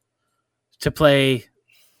to play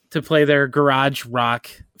their garage rock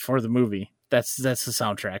for the movie. That's the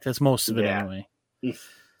soundtrack. That's most of it anyway.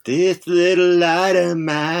 This little light of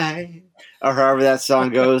mine, or however that song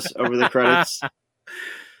goes over the credits.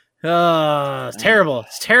 Oh, it's terrible.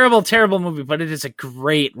 It's terrible movie, but it is a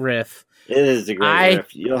great riff. It is a great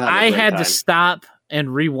riff. I had to stop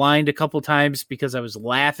and rewind a couple times because I was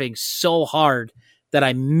laughing so hard that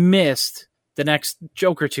I missed the next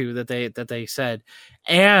joke or two that they said.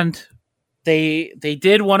 And they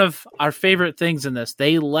did one of our favorite things in this.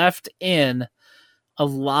 They left in a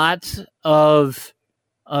lot of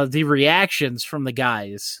the reactions from the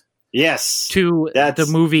guys. Yes. To the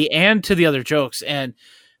movie and to the other jokes. And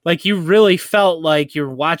like you really felt like you're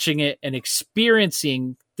watching it and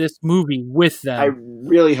experiencing this movie with them. I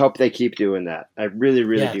really hope they keep doing that. I really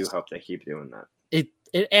do hope they keep doing that.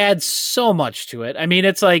 It adds so much to it. I mean,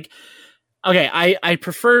 it's like, okay, I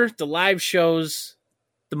prefer the live shows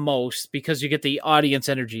the most because you get the audience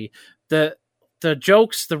energy. The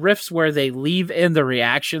jokes, the riffs where they leave in the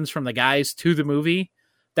reactions from the guys to the movie,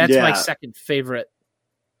 that's my second favorite.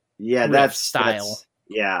 Yeah, that's style.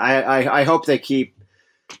 I hope they keep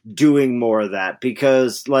doing more of that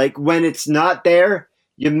because, like, when it's not there,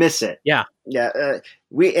 you miss it. Yeah.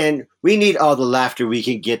 We need all the laughter we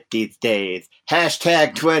can get these days.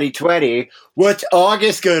 Hashtag 2020. What's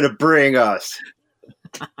August gonna bring us?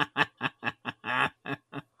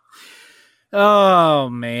 Oh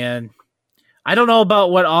man, I don't know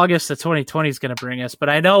about what August of 2020 is going to bring us, but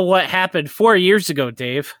I know what happened 4 years ago,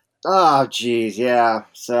 Dave. Oh, geez, yeah.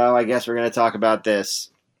 So I guess we're going to talk about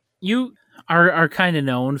this. You are kind of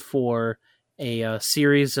known for a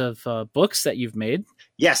series of books that you've made.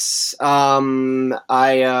 Yes. 5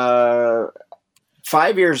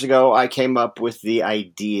 years ago, I came up with the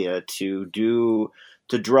idea to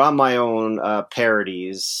draw my own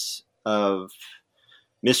parodies of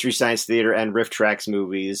Mystery Science Theater and Riff Tracks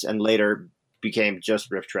movies, and later became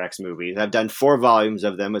just Riff Tracks movies. I've done 4 volumes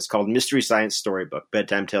of them. It's called Mystery Science Storybook,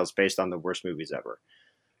 Bedtime Tales based on the worst movies ever.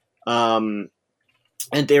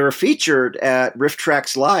 And they were featured at Riff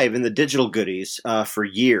Tracks Live in the digital goodies for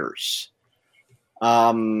years.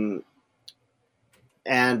 And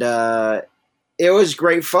it was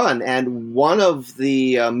great fun. And one of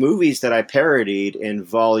the movies that I parodied in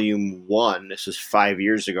volume 1, this was 5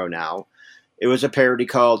 years ago now, it was a parody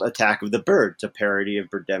called Attack of the Birds, a parody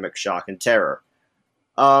of Birdemic Shock and Terror.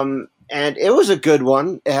 And it was a good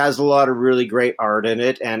one. It has a lot of really great art in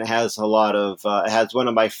it, and it has a lot of it has one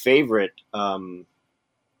of my favorite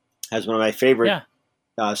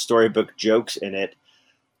storybook jokes in it,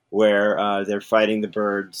 where they're fighting the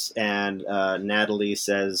birds, and Natalie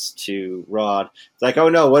says to Rod, it's like, "Oh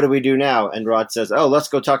no, what do we do now?" And Rod says, "Oh, let's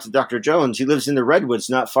go talk to Dr. Jones. He lives in the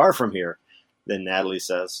redwoods not far from here." Then Natalie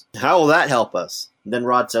says, "How will that help us?" And then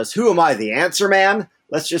Rod says, "Who am I, the answer man?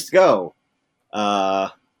 Let's just go."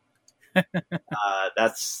 I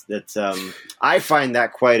find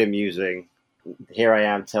that quite amusing. Here I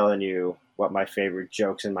am telling you what my favorite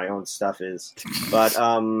jokes in my own stuff is. But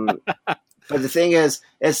the thing is,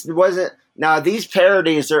 these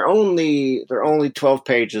parodies, they're only 12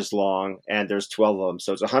 pages long, and there's 12 of them,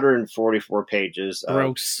 so it's 144 pages.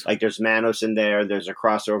 Gross. Like there's Manos in there. There's a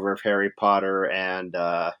crossover of Harry Potter and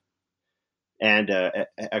a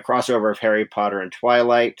crossover of Harry Potter and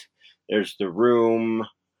Twilight. There's The Room.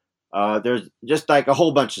 There's just like a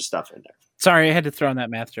whole bunch of stuff in there. Sorry, I had to throw in that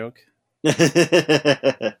math joke.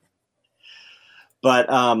 But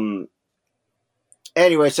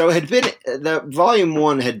anyway, so the volume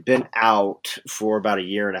 1 had been out for about a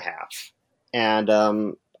year and a half, and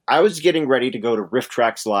I was getting ready to go to Riff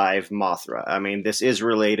Tracks Live Mothra. I mean, this is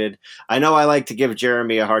related. I know I like to give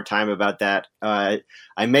Jeremy a hard time about that. I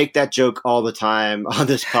make that joke all the time on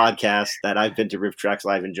this podcast that I've been to Riff Tracks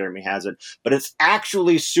Live and Jeremy hasn't, but it's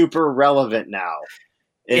actually super relevant now.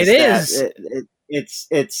 It is.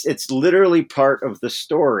 it's literally part of the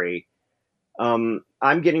story. I'm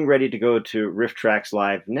getting ready to go to Riff Tracks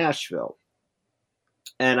Live Nashville,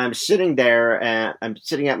 and I'm sitting there, and I'm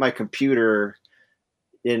sitting at my computer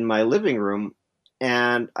in my living room,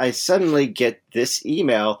 and I suddenly get this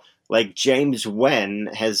email like James Wen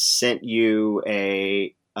has sent you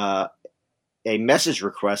a message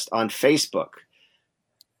request on Facebook.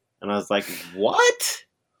 And I was like, what?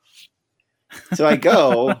 So I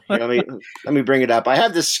go, let me bring it up. I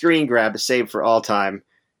have this screen grab saved for all time.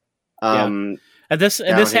 And this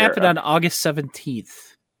happened on August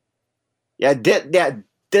 17th.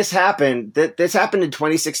 This happened. This happened in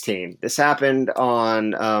 2016. This happened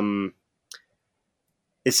on.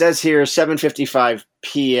 It says here 7:55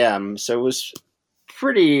 p.m. So it was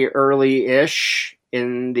pretty early-ish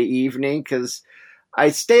in the evening because I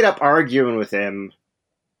stayed up arguing with him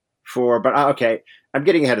but okay, I'm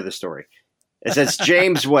getting ahead of the story. It says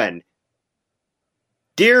James Wen,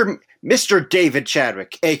 dear Mr. David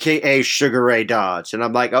Chadwick, a.k.a. Sugar Ray Dodge. And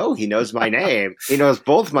I'm like, oh, he knows my name. He knows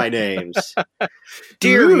both my names.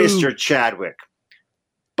 Dear Mr. Chadwick,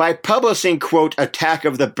 by publishing, quote, Attack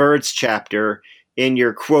of the Birds chapter in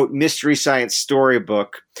your, quote, Mystery Science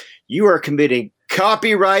storybook, you are committing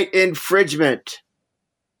copyright infringement.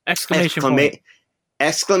 Exclamation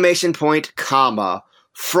point, comma,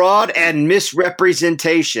 fraud and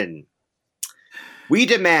misrepresentation. We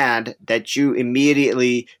demand that you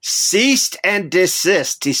immediately cease and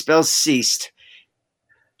desist. He spells ceased.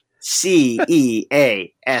 C-E-A-S-T.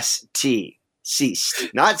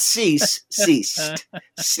 Ceased. Not cease, ceased.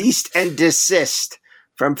 Ceased and desist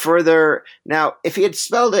from further. Now, if he had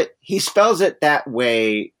spelled it, he spells it that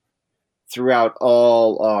way throughout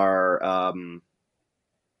all our,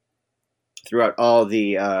 throughout all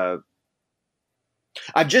the,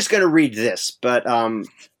 I'm just going to read this, but,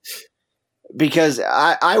 because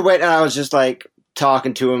I went and I was just like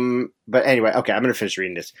talking to him. But anyway, okay, I'm going to finish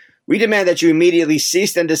reading this. We demand that you immediately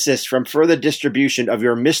cease and desist from further distribution of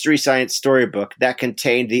your Mystery Science storybook that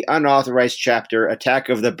contained the unauthorized chapter Attack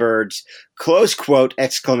of the Birds, close quote,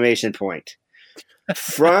 exclamation point.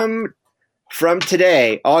 From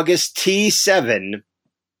today, August T7,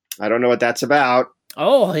 I don't know what that's about.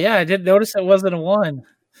 Oh, yeah, I did notice it wasn't a 1.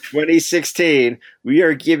 2016, we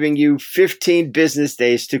are giving you 15 business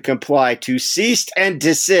days to comply to cease and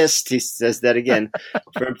desist, he says that again,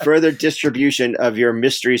 from further distribution of your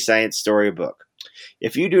Mystery Science storybook.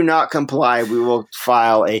 If you do not comply, we will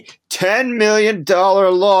file a $10 million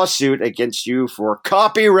lawsuit against you for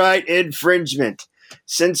copyright infringement.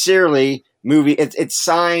 Sincerely, it's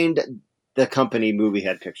signed the company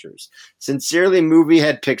Moviehead Pictures. Sincerely,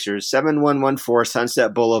 Moviehead Pictures, 7114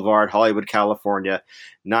 Sunset Boulevard, Hollywood, California,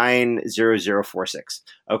 90046.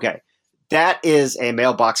 Okay, that is a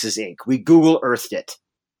Mailboxes Inc. We Google Earthed it.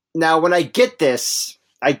 Now, when I get this,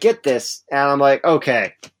 and I'm like,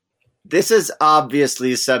 okay, this is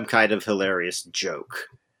obviously some kind of hilarious joke,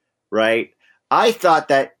 right? I thought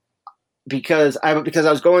that because I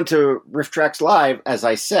was going to Riff Tracks Live, as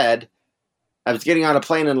I said, I was getting on a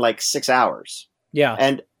plane in like 6 hours. Yeah.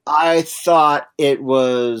 And I thought it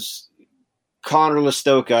was Connor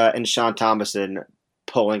Listoka and Sean Thomason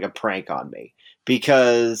pulling a prank on me.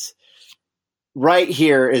 Because right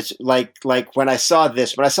here is like when I saw a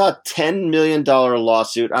 $10 million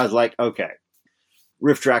lawsuit, I was like, okay,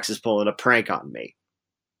 Riff Tracks is pulling a prank on me.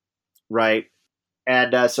 Right?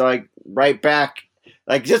 And so I write back,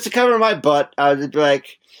 like, just to cover my butt, I would be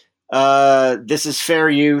like, this is fair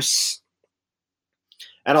use.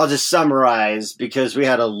 And I'll just summarize because we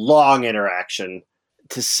had a long interaction,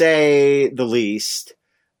 to say the least.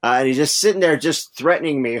 And he's just sitting there just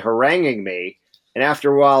threatening me, haranguing me. And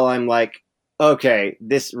after a while, I'm like, okay,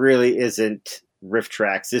 this really isn't Riff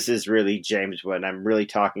Tracks. This is really James Wen. I'm really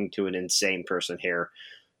talking to an insane person here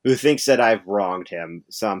who thinks that I've wronged him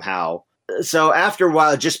somehow. So after a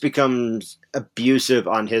while, it just becomes abusive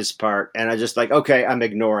on his part. And I just like, okay, I'm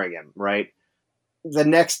ignoring him, right? The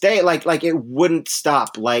next day, like it wouldn't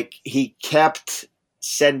stop. Like, he kept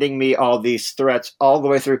sending me all these threats all the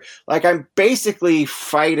way through. Like, I'm basically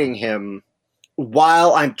fighting him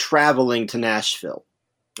while I'm traveling to Nashville.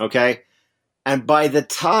 Okay? And by the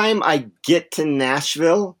time I get to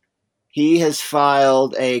Nashville, he has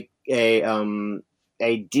filed a DMCA,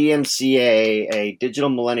 a Digital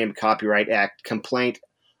Millennium Copyright Act complaint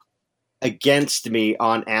against me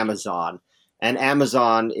on Amazon. And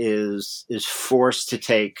Amazon is forced to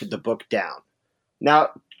take the book down. Now,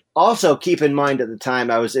 also keep in mind at the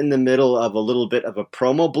time I was in the middle of a little bit of a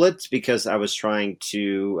promo blitz because I was trying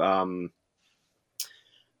to,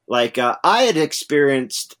 I had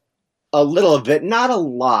experienced A little bit, not a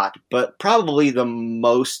lot, but probably the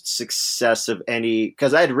most success of any,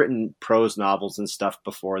 because I had written prose novels and stuff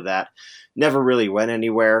before that. Never really went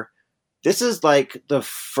anywhere. This is like the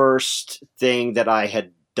first thing that I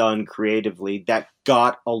had done creatively that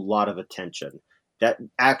got a lot of attention, that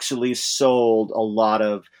actually sold a lot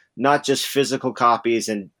of not just physical copies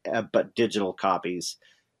but digital copies.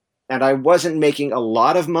 And I wasn't making a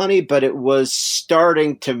lot of money, but it was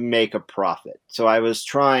starting to make a profit. So I was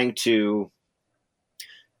doing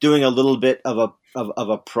a little bit of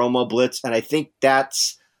a promo blitz. And I think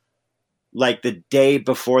that's like the day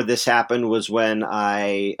before this happened was when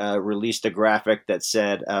I released a graphic that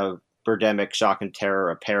said Birdemic, Shock and Terror,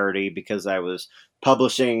 a parody, because I was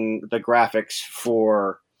publishing the graphics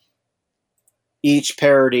for each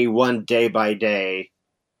parody one day by day.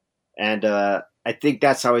 And I think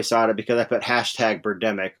that's how he saw it, because I put hashtag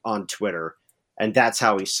Birdemic on Twitter, and that's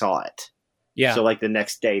how he saw it. Yeah. So like the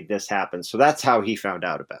next day this happened. So that's how he found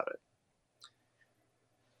out about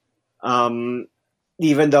it.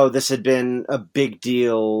 Even though this had been a big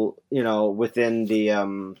deal, within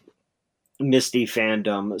the Misty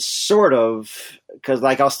fandom, sort of, because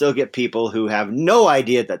like I'll still get people who have no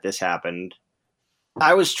idea that this happened.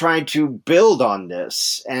 I was trying to build on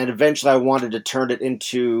this, and eventually I wanted to turn it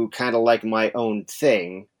into kind of like my own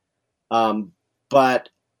thing. But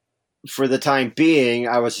for the time being,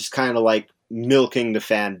 I was just kind of like milking the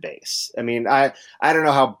fan base. I mean, I don't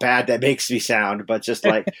know how bad that makes me sound, but just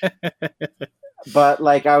like, but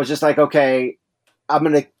like I was just like, okay, I'm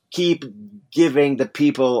going to keep giving the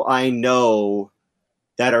people I know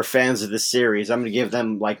that are fans of the series, I'm going to give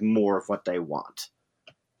them like more of what they want.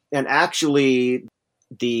 And actually,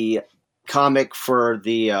 the comic for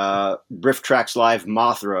the Riff Tracks Live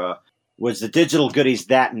Mothra was the digital goodies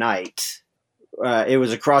that night. It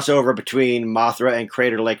was a crossover between Mothra and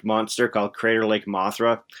Crater Lake Monster called Crater Lake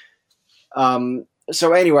Mothra.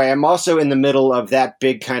 So anyway, I'm also in the middle of that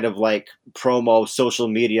big kind of like promo social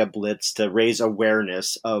media blitz to raise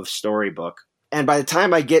awareness of Storybook. And by the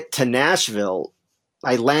time I get to Nashville,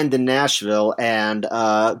 I land in Nashville, and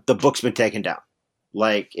the book's been taken down.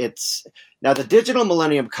 Like now the Digital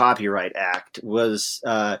Millennium Copyright Act was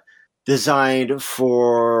designed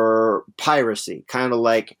for piracy, kind of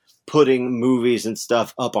like putting movies and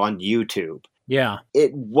stuff up on YouTube. Yeah.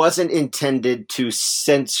 It wasn't intended to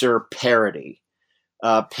censor parody.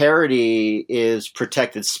 Parody is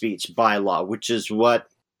protected speech by law, which is what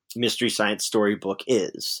Mystery Science Storybook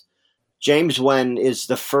is. James Wen is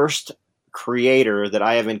the first creator that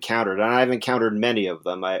I have encountered, and I've encountered many of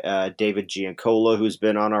them. David Giancola, who's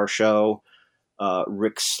been on our show,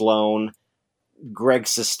 Rick Sloan, Greg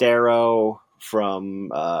Sestero from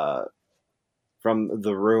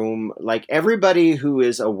The Room, like everybody who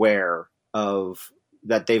is aware of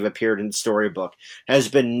that they've appeared in Storybook has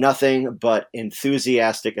been nothing but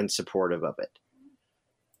enthusiastic and supportive of it.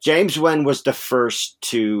 James Wen was the first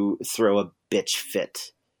to throw a bitch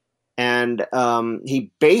fit. And he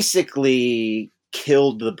basically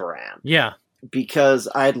killed the brand. Yeah. Because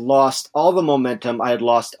I'd lost all the momentum. I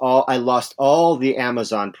lost all the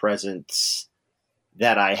Amazon presence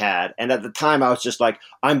that I had. And at the time I was just like,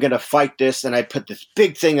 I'm going to fight this. And I put this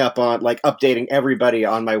big thing up on, like, updating everybody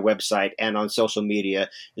on my website and on social media.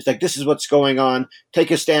 It's like, this is what's going on. Take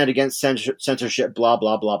a stand against censorship, blah,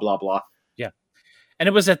 blah, blah, blah, blah. Yeah. And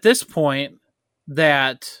it was at this point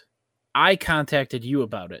that I contacted you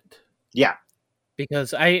about it. Yeah.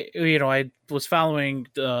 Because I was following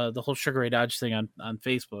the whole Sugar Ray Dodge thing on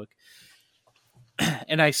Facebook.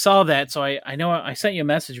 And I saw that. So I know I sent you a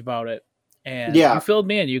message about it. And you filled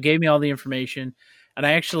me in. You gave me all the information. And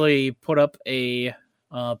I actually put up a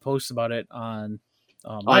post about it on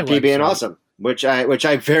my website. PB and Awesome, which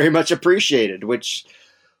I very much appreciated, which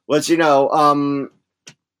was, and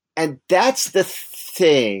that's the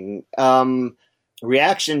thing.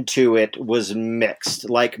 Reaction to it was mixed.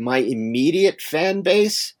 Like, my immediate fan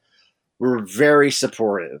base were very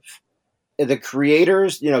supportive. The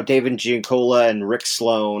creators, David Giancola and Rick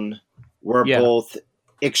Sloan, were both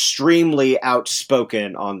extremely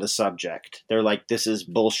outspoken on the subject. They're like, this is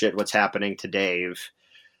bullshit what's happening to Dave.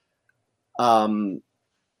 Over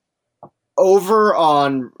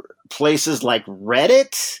on places like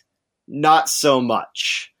Reddit, not so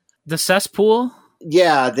much. The cesspool?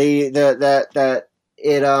 Yeah, it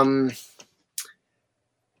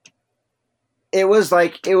was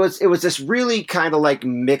this really kind of like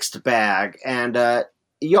mixed bag. And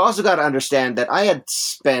you also got to understand that I had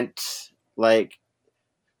spent, like,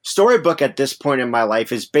 Storybook at this point in my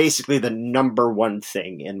life is basically the number one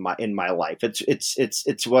thing in my life.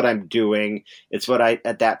 It's what I'm doing. It's what I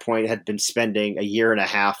at that point had been spending a year and a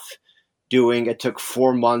half doing. It took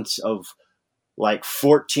 4 months of like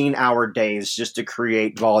 14-hour days just to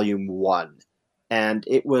create volume 1. And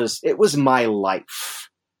it was my life.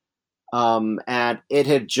 And it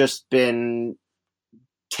had just been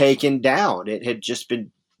taken down. It had just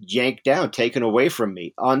been yanked down, taken away from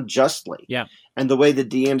me unjustly. Yeah. And the way the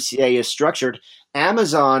DMCA is structured,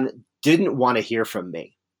 Amazon didn't want to hear from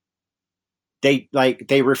me. They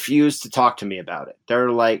refused to talk to me about it.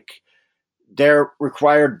 They're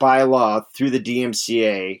required by law through the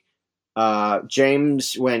DMCA.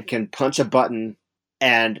 James Wen can punch a button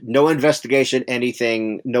and no investigation,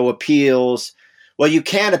 anything, no appeals. Well, you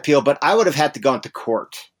can appeal, but I would have had to go to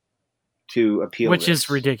court to appeal, which this. is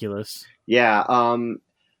ridiculous. Yeah.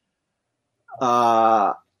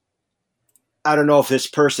 I don't know if this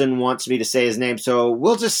person wants me to say his name, so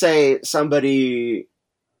we'll just say somebody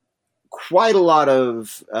quite a lot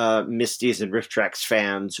of Misties and Riff Tracks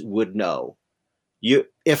fans would know.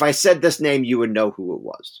 If I said this name, you would know who it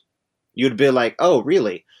was. You'd be like, oh,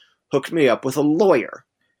 really? Hooked me up with a lawyer.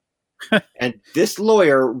 And this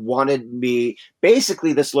lawyer wanted me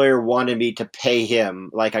to pay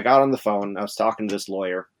him. Like, I got on the phone, I was talking to this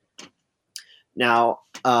lawyer. Now,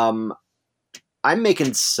 I'm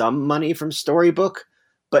making some money from Storybook,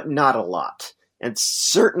 but not a lot. And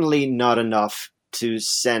certainly not enough to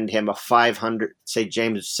send him a send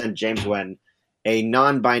James Wen a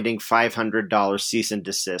non-binding $500 cease and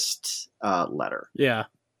desist letter. Yeah.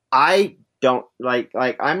 I don't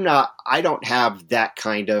I don't have that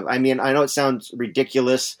kind of, I mean, I know it sounds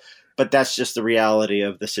ridiculous, but that's just the reality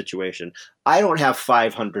of the situation. I don't have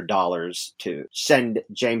 $500 to send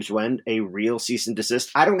James Wen a real cease and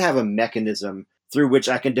desist. I don't have a mechanism through which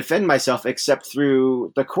I can defend myself except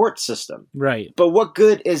through the court system. Right. But what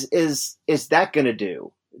good is that going to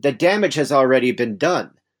do? The damage has already been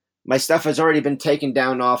done. My stuff has already been taken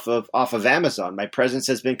down off of Amazon. My presence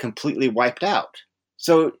has been completely wiped out.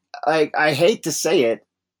 So I hate to say it,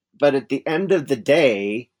 but at the end of the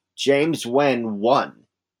day, James Wen won.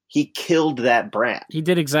 He killed that brand. He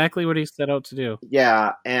did exactly what he set out to do.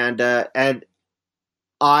 Yeah, and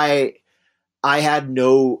I had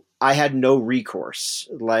no recourse.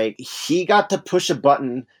 Like, he got to push a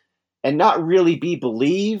button and not really be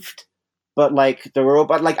believed, but like the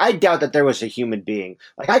robot. Like, I doubt that there was a human being.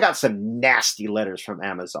 Like, I got some nasty letters from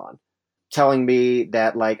Amazon telling me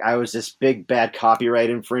that like I was this big bad copyright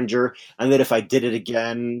infringer, and that if I did it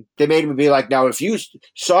again, they made me be like, now if you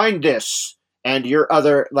sign this and your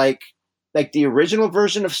other like the original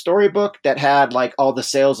version of Storybook that had like all the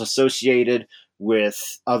sales associated with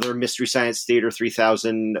other Mystery Science Theater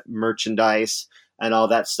 3000 merchandise and all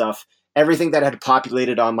that stuff, everything that had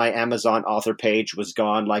populated on my Amazon author page was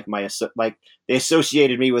gone. Like they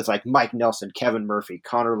associated me with like Mike Nelson, Kevin Murphy,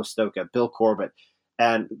 Connor Listoka, Bill Corbett,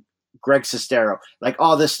 and Greg Sestero, like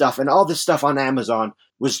all this stuff. And all this stuff on Amazon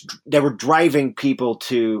they were driving people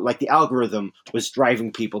to, like, the algorithm was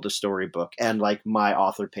driving people to Storybook and like my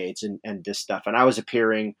author page and this stuff. And I was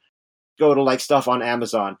appearing, go to like stuff on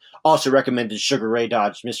Amazon, also recommended Sugar Ray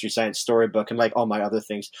Dodge, Mystery Science Storybook, and like all my other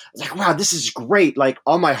things. I was like, wow, this is great. Like,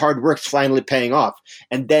 all my hard work's finally paying off.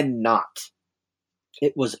 And then not.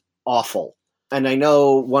 It was awful. And I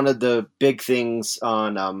know one of the big things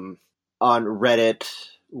on Reddit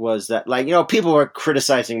was that, like, you know, people were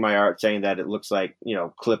criticizing my art, saying that it looks like, you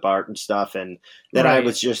know, clip art and stuff, and that right. I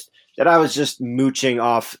was just mooching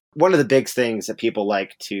off. One of the big things that people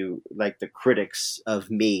like the critics of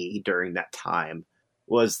me during that time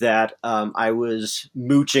was that I was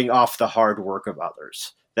mooching off the hard work of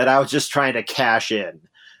others, that I was just trying to cash in.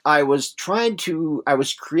 I was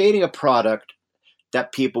creating a product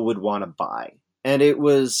that people would want to buy. And it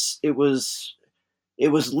was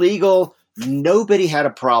legal. Nobody had a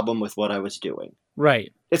problem with what I was doing.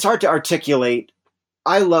 Right. It's hard to articulate.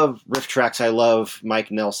 I love Riff Tracks. I love Mike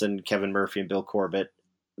Nelson, Kevin Murphy, and Bill Corbett.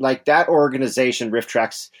 Like, that organization, Riff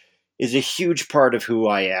Tracks, is a huge part of who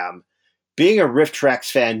I am. Being a Riff Tracks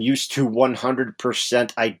fan used to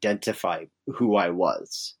 100% identify who I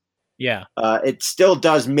was. Yeah. It still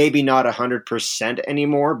does, maybe not 100%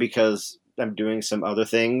 anymore, because I'm doing some other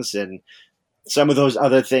things, and some of those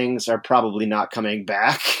other things are probably not coming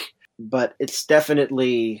back. But it's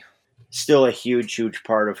definitely still a huge, huge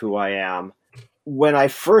part of who I am. When I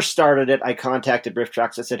first started it, I contacted Riff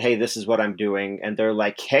Tracks. I said, hey, this is what I'm doing. And they're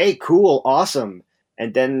like, hey, cool, awesome.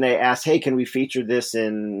 And then they asked, hey, can we feature this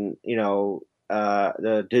in, you know,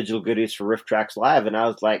 the digital goodies for Riff Tracks Live? And I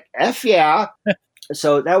was like, F yeah.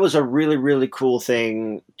 So that was a really, really cool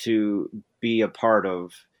thing to be a part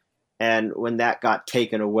of. And when that got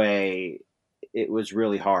taken away, it was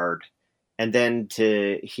really hard. And then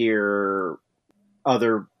to hear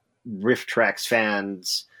other Riff Tracks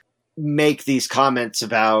fans make these comments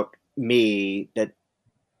about me, that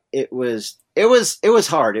it was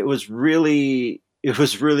hard. It was really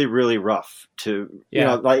really rough to,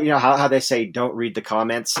 how they say don't read the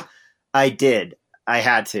comments. I did. I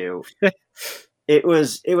had to. It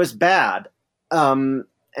was bad. And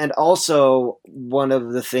also one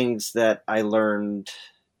of the things that I learned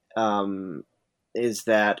is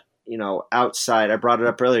that, outside, I brought it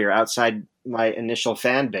up earlier, outside my initial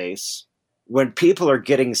fan base, when people are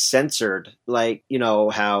getting censored, like,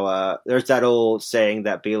 how there's that old saying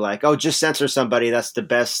that be like, oh, just censor somebody. That's the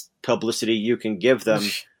best publicity you can give them.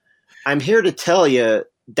 I'm here to tell you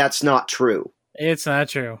that's not true. It's not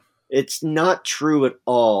true. It's not true at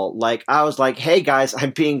all. Like, I was like, hey, guys,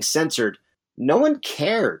 I'm being censored. No one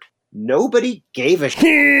cared. Nobody gave a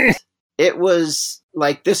shit. It was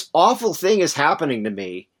like, this awful thing is happening to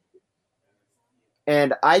me.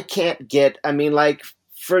 And I can't get,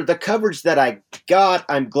 for the coverage that I got,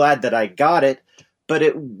 I'm glad that I got it, but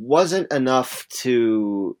it wasn't enough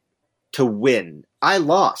to win. I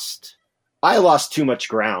lost too much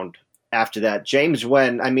ground after that. James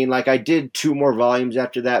Wen, I did 2 more volumes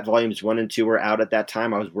after that. Volumes 1 and 2 were out at that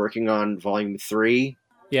time. I was working on volume 3.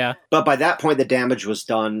 Yeah. But by that point, the damage was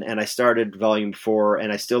done, and I started volume 4,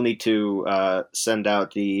 and I still need to send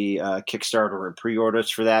out the Kickstarter and pre-orders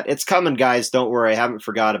for that. It's coming, guys. Don't worry. I haven't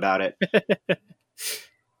forgot about it.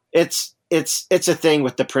 It's a thing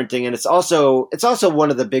with the printing, and it's also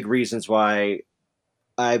one of the big reasons why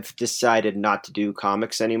I've decided not to do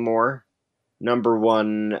comics anymore. Number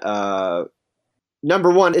one, it's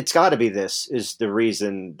got to be this is the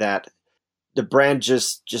reason that the brand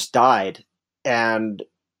just died, and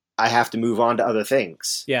I have to move on to other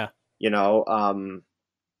things. Yeah.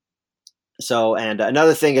 So, and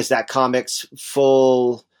another thing is that comics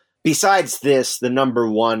besides this, the number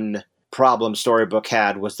one problem Storybook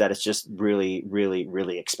had was that it's just really, really,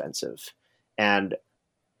 really expensive. And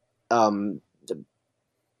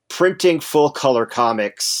printing full color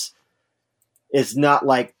comics is not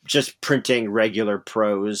like just printing regular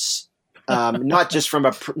prose. Not just from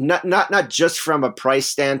not just from a price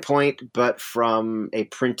standpoint, but from a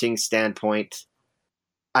printing standpoint.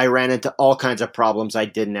 I ran into all kinds of problems I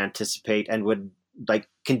didn't anticipate and would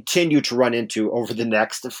continue to run into over the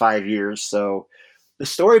next 5 years. So the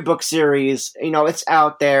Storybook series, it's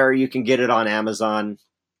out there. You can get it on Amazon,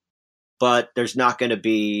 but there's not going to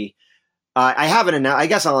be. I haven't announced. I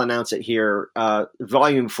guess I'll announce it here.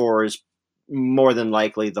 Volume 4 is more than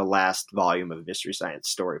likely the last volume of Mystery Science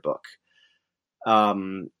Storybook.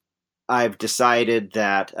 I've decided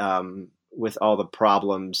that with all the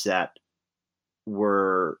problems that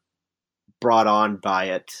were brought on by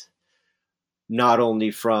it, not only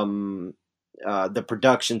from the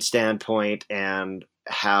production standpoint and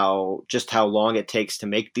how long it takes to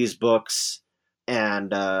make these books and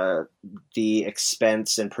the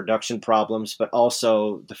expense and production problems, but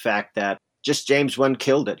also the fact that just James Wan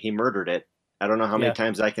killed it. He murdered it. I don't know how many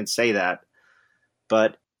times I can say that,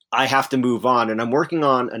 but I have to move on, and I'm working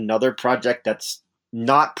on another project that's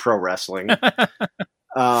not pro wrestling.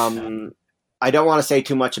 I don't want to say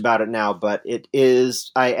too much about it now, but it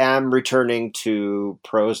is. I am returning to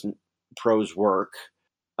prose work,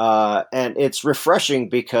 and it's refreshing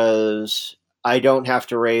because I don't have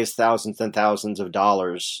to raise thousands and thousands of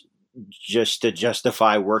dollars just to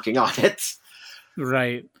justify working on it.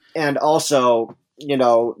 Right, and also,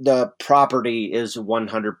 the property is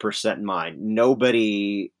 100% mine.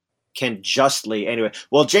 Nobody can justly anyway.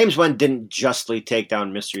 Well, James Wan didn't justly take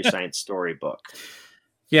down Mystery Science Storybook.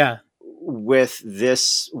 Yeah. With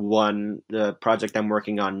this one, the project I'm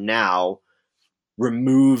working on now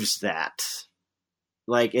removes that.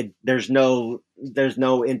 There's no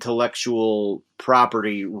intellectual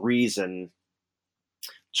property reason,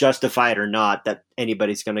 justified or not, that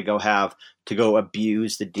anybody's going to go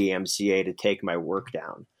abuse the DMCA to take my work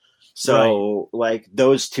down. So,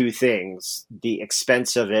 those two things, the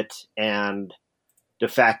expense of it and the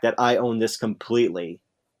fact that I own this completely,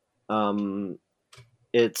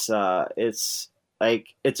 it's a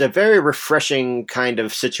very refreshing kind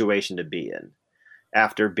of situation to be in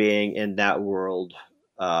after being in that world,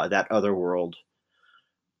 that other world,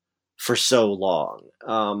 for so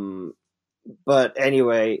long. But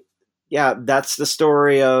anyway, yeah, that's the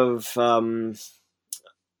story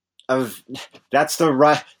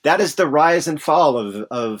that is the rise and fall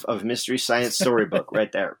of Mystery Science Storybook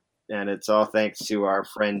right there. And it's all thanks to our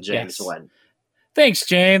friend James Wan. Thanks,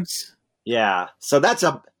 James. Yeah. So that's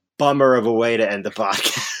a bummer of a way to end the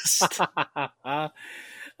podcast.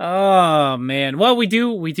 Oh man. Well, we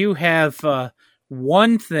do have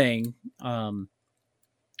one thing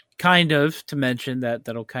kind of to mention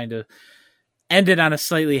that'll kind of end it on a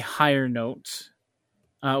slightly higher note.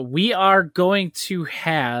 We are going to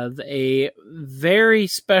have a very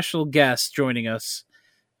special guest joining us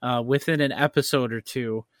within an episode or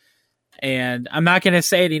two. And I'm not going to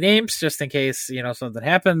say any names just in case, something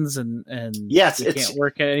happens and yes, we can't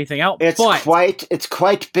work anything out. It's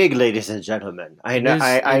quite big, ladies and gentlemen. I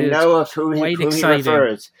know of who he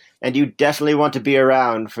refers, and you definitely want to be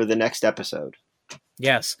around for the next episode.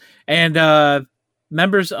 Yes. And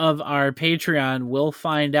members of our Patreon will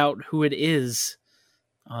find out who it is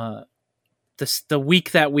the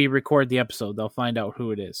week that we record the episode. They'll find out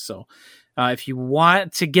who it is. So if you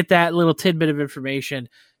want to get that little tidbit of information,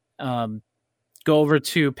 go over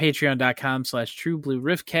to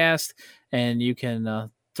patreon.com/trueblueriffcast, and you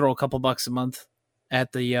can throw a couple bucks a month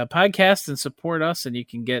at the podcast and support us, and you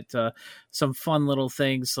can get some fun little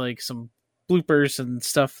things like some bloopers and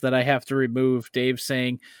stuff that I have to remove. Dave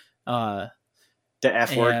saying the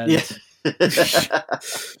F word.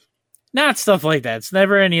 Not stuff like that. It's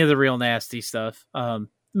never any of the real nasty stuff.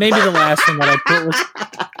 Maybe the last one that I put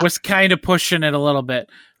was kind of pushing it a little bit.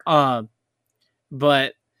 But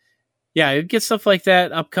yeah, you get stuff like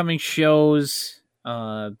that, upcoming shows,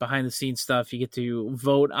 behind the scenes stuff. You get to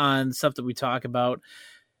vote on stuff that we talk about.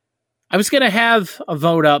 I was going to have a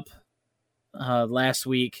vote up last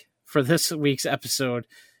week for this week's episode,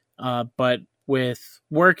 but with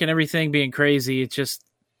work and everything being crazy, it just...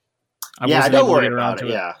 don't worry about it.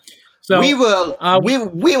 Yeah. So we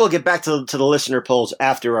will get back to the listener polls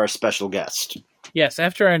after our special guest. Yes,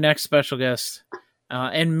 after our next special guest,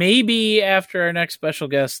 and maybe after our next special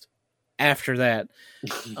guest after that,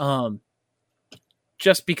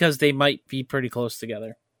 just because they might be pretty close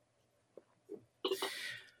together.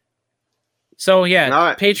 So yeah,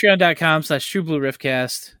 right.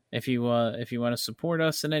 Patreon.com/TrueBlueRiffcast. If you want to support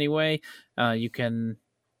us in any way, you can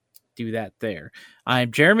do that there.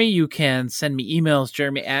 I'm Jeremy. You can send me emails,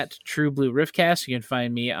 Jeremy@TrueBlueRiffcast. You can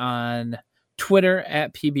find me on Twitter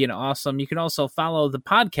 @PBandAwesome. You can also follow the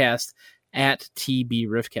podcast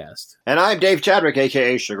 @TBRiffcast. And I'm Dave Chadwick,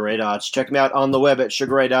 a.k.a. Sugar Ray Dodge. Check me out on the web at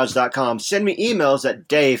SugarRayDodge.com. Send me emails at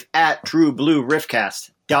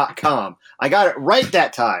Dave@TrueBlueRiffcast.com. I got it right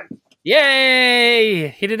that time. Yay!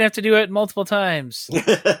 He didn't have to do it multiple times.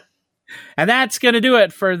 And that's going to do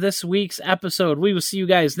it for this week's episode. We will see you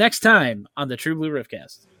guys next time on the True Blue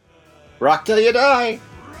Riffcast. Rock till you die!